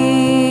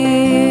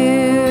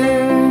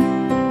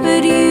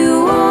 But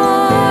you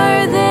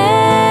are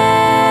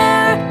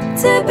there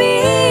to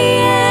be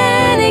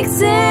an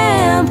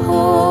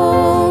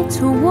example,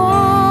 to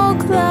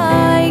walk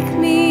like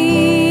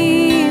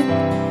me,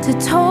 to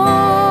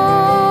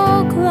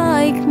talk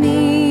like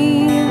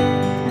me.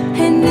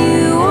 And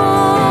you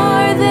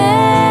are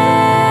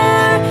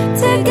there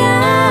to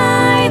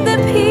guide the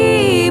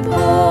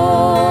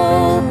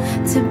people,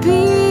 to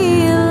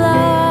be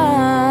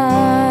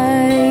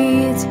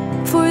light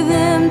for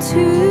them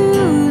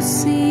to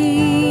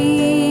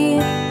see.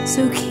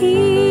 So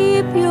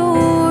keep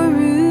your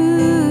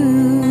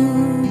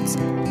roots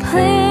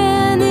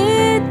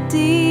planted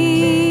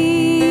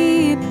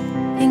deep,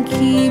 and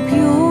keep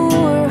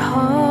your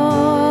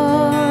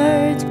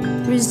heart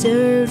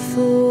reserved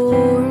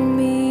for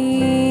me.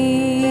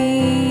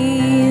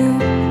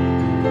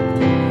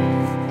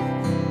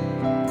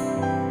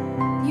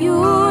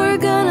 You're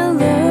gonna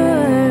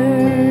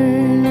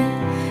learn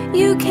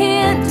you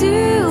can't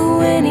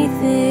do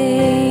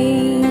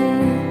anything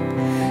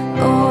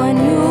on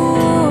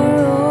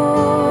your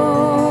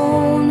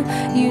own.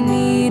 You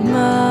need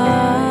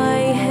my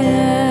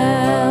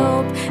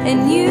help,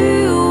 and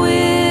you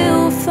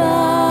will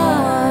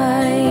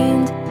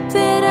find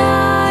that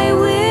I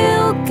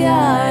will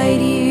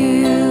guide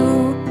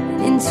you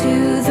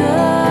into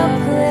the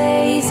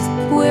place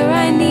where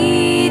I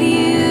need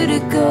you to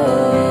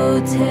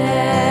go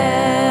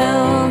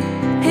tell.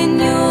 And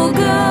you'll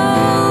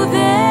go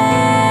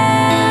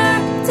there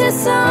to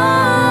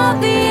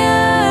salt the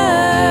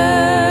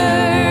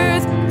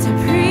earth, to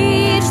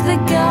preach the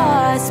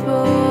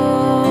gospel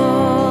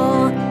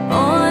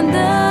on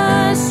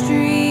the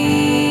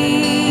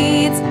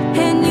streets.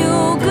 And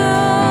you'll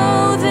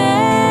go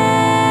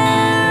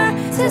there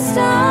to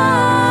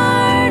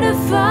start a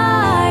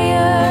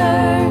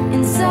fire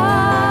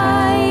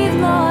inside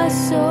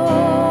lost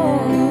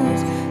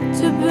souls,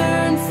 to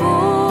burn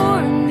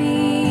for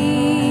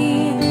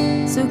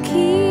me. So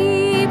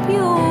keep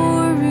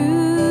your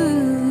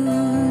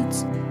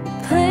roots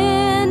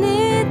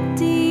planted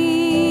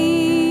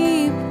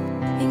deep,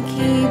 and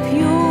keep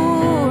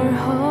your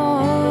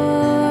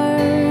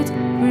heart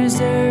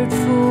reserved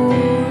for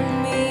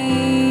me.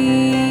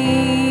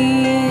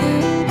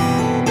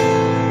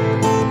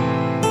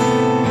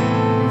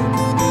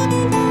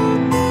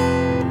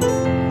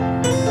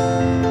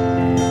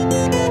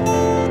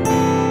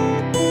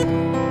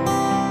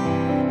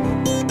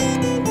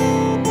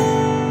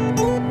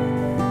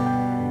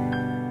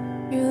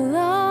 Your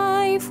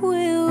life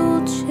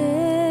will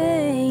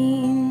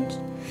change,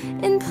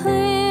 and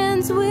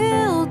plans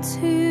will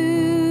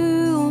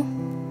too.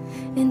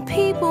 And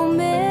people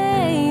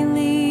may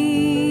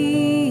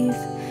leave,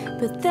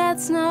 but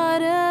that's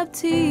not up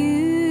to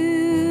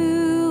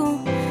you.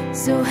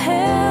 So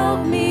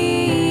help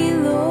me,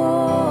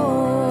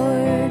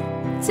 Lord,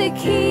 to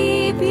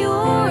keep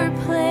your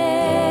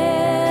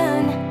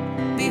plan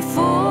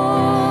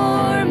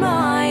before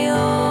my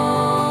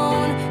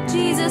own.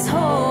 Jesus,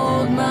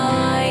 hold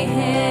my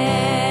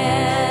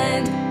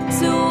hand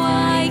so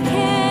I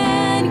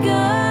can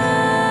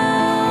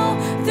go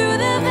through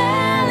the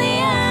valley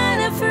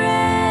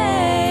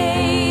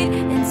unafraid,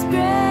 and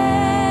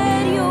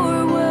spread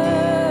your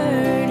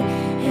word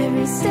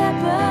every step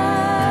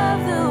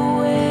of the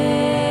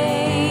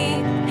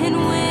way. And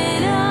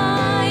when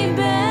I'm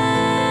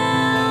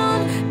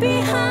bound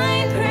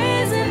behind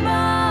prison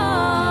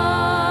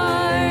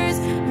bars,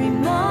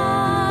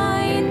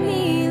 remind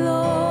me,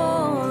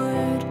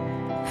 Lord,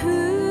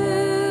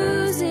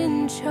 who's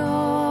in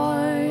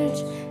charge.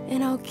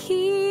 And I'll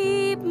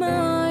keep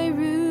my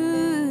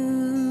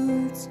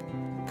roots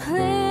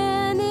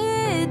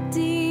planted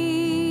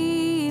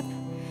deep,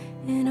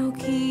 and I'll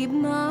keep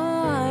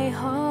my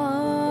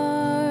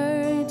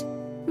heart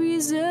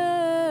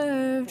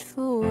reserved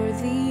for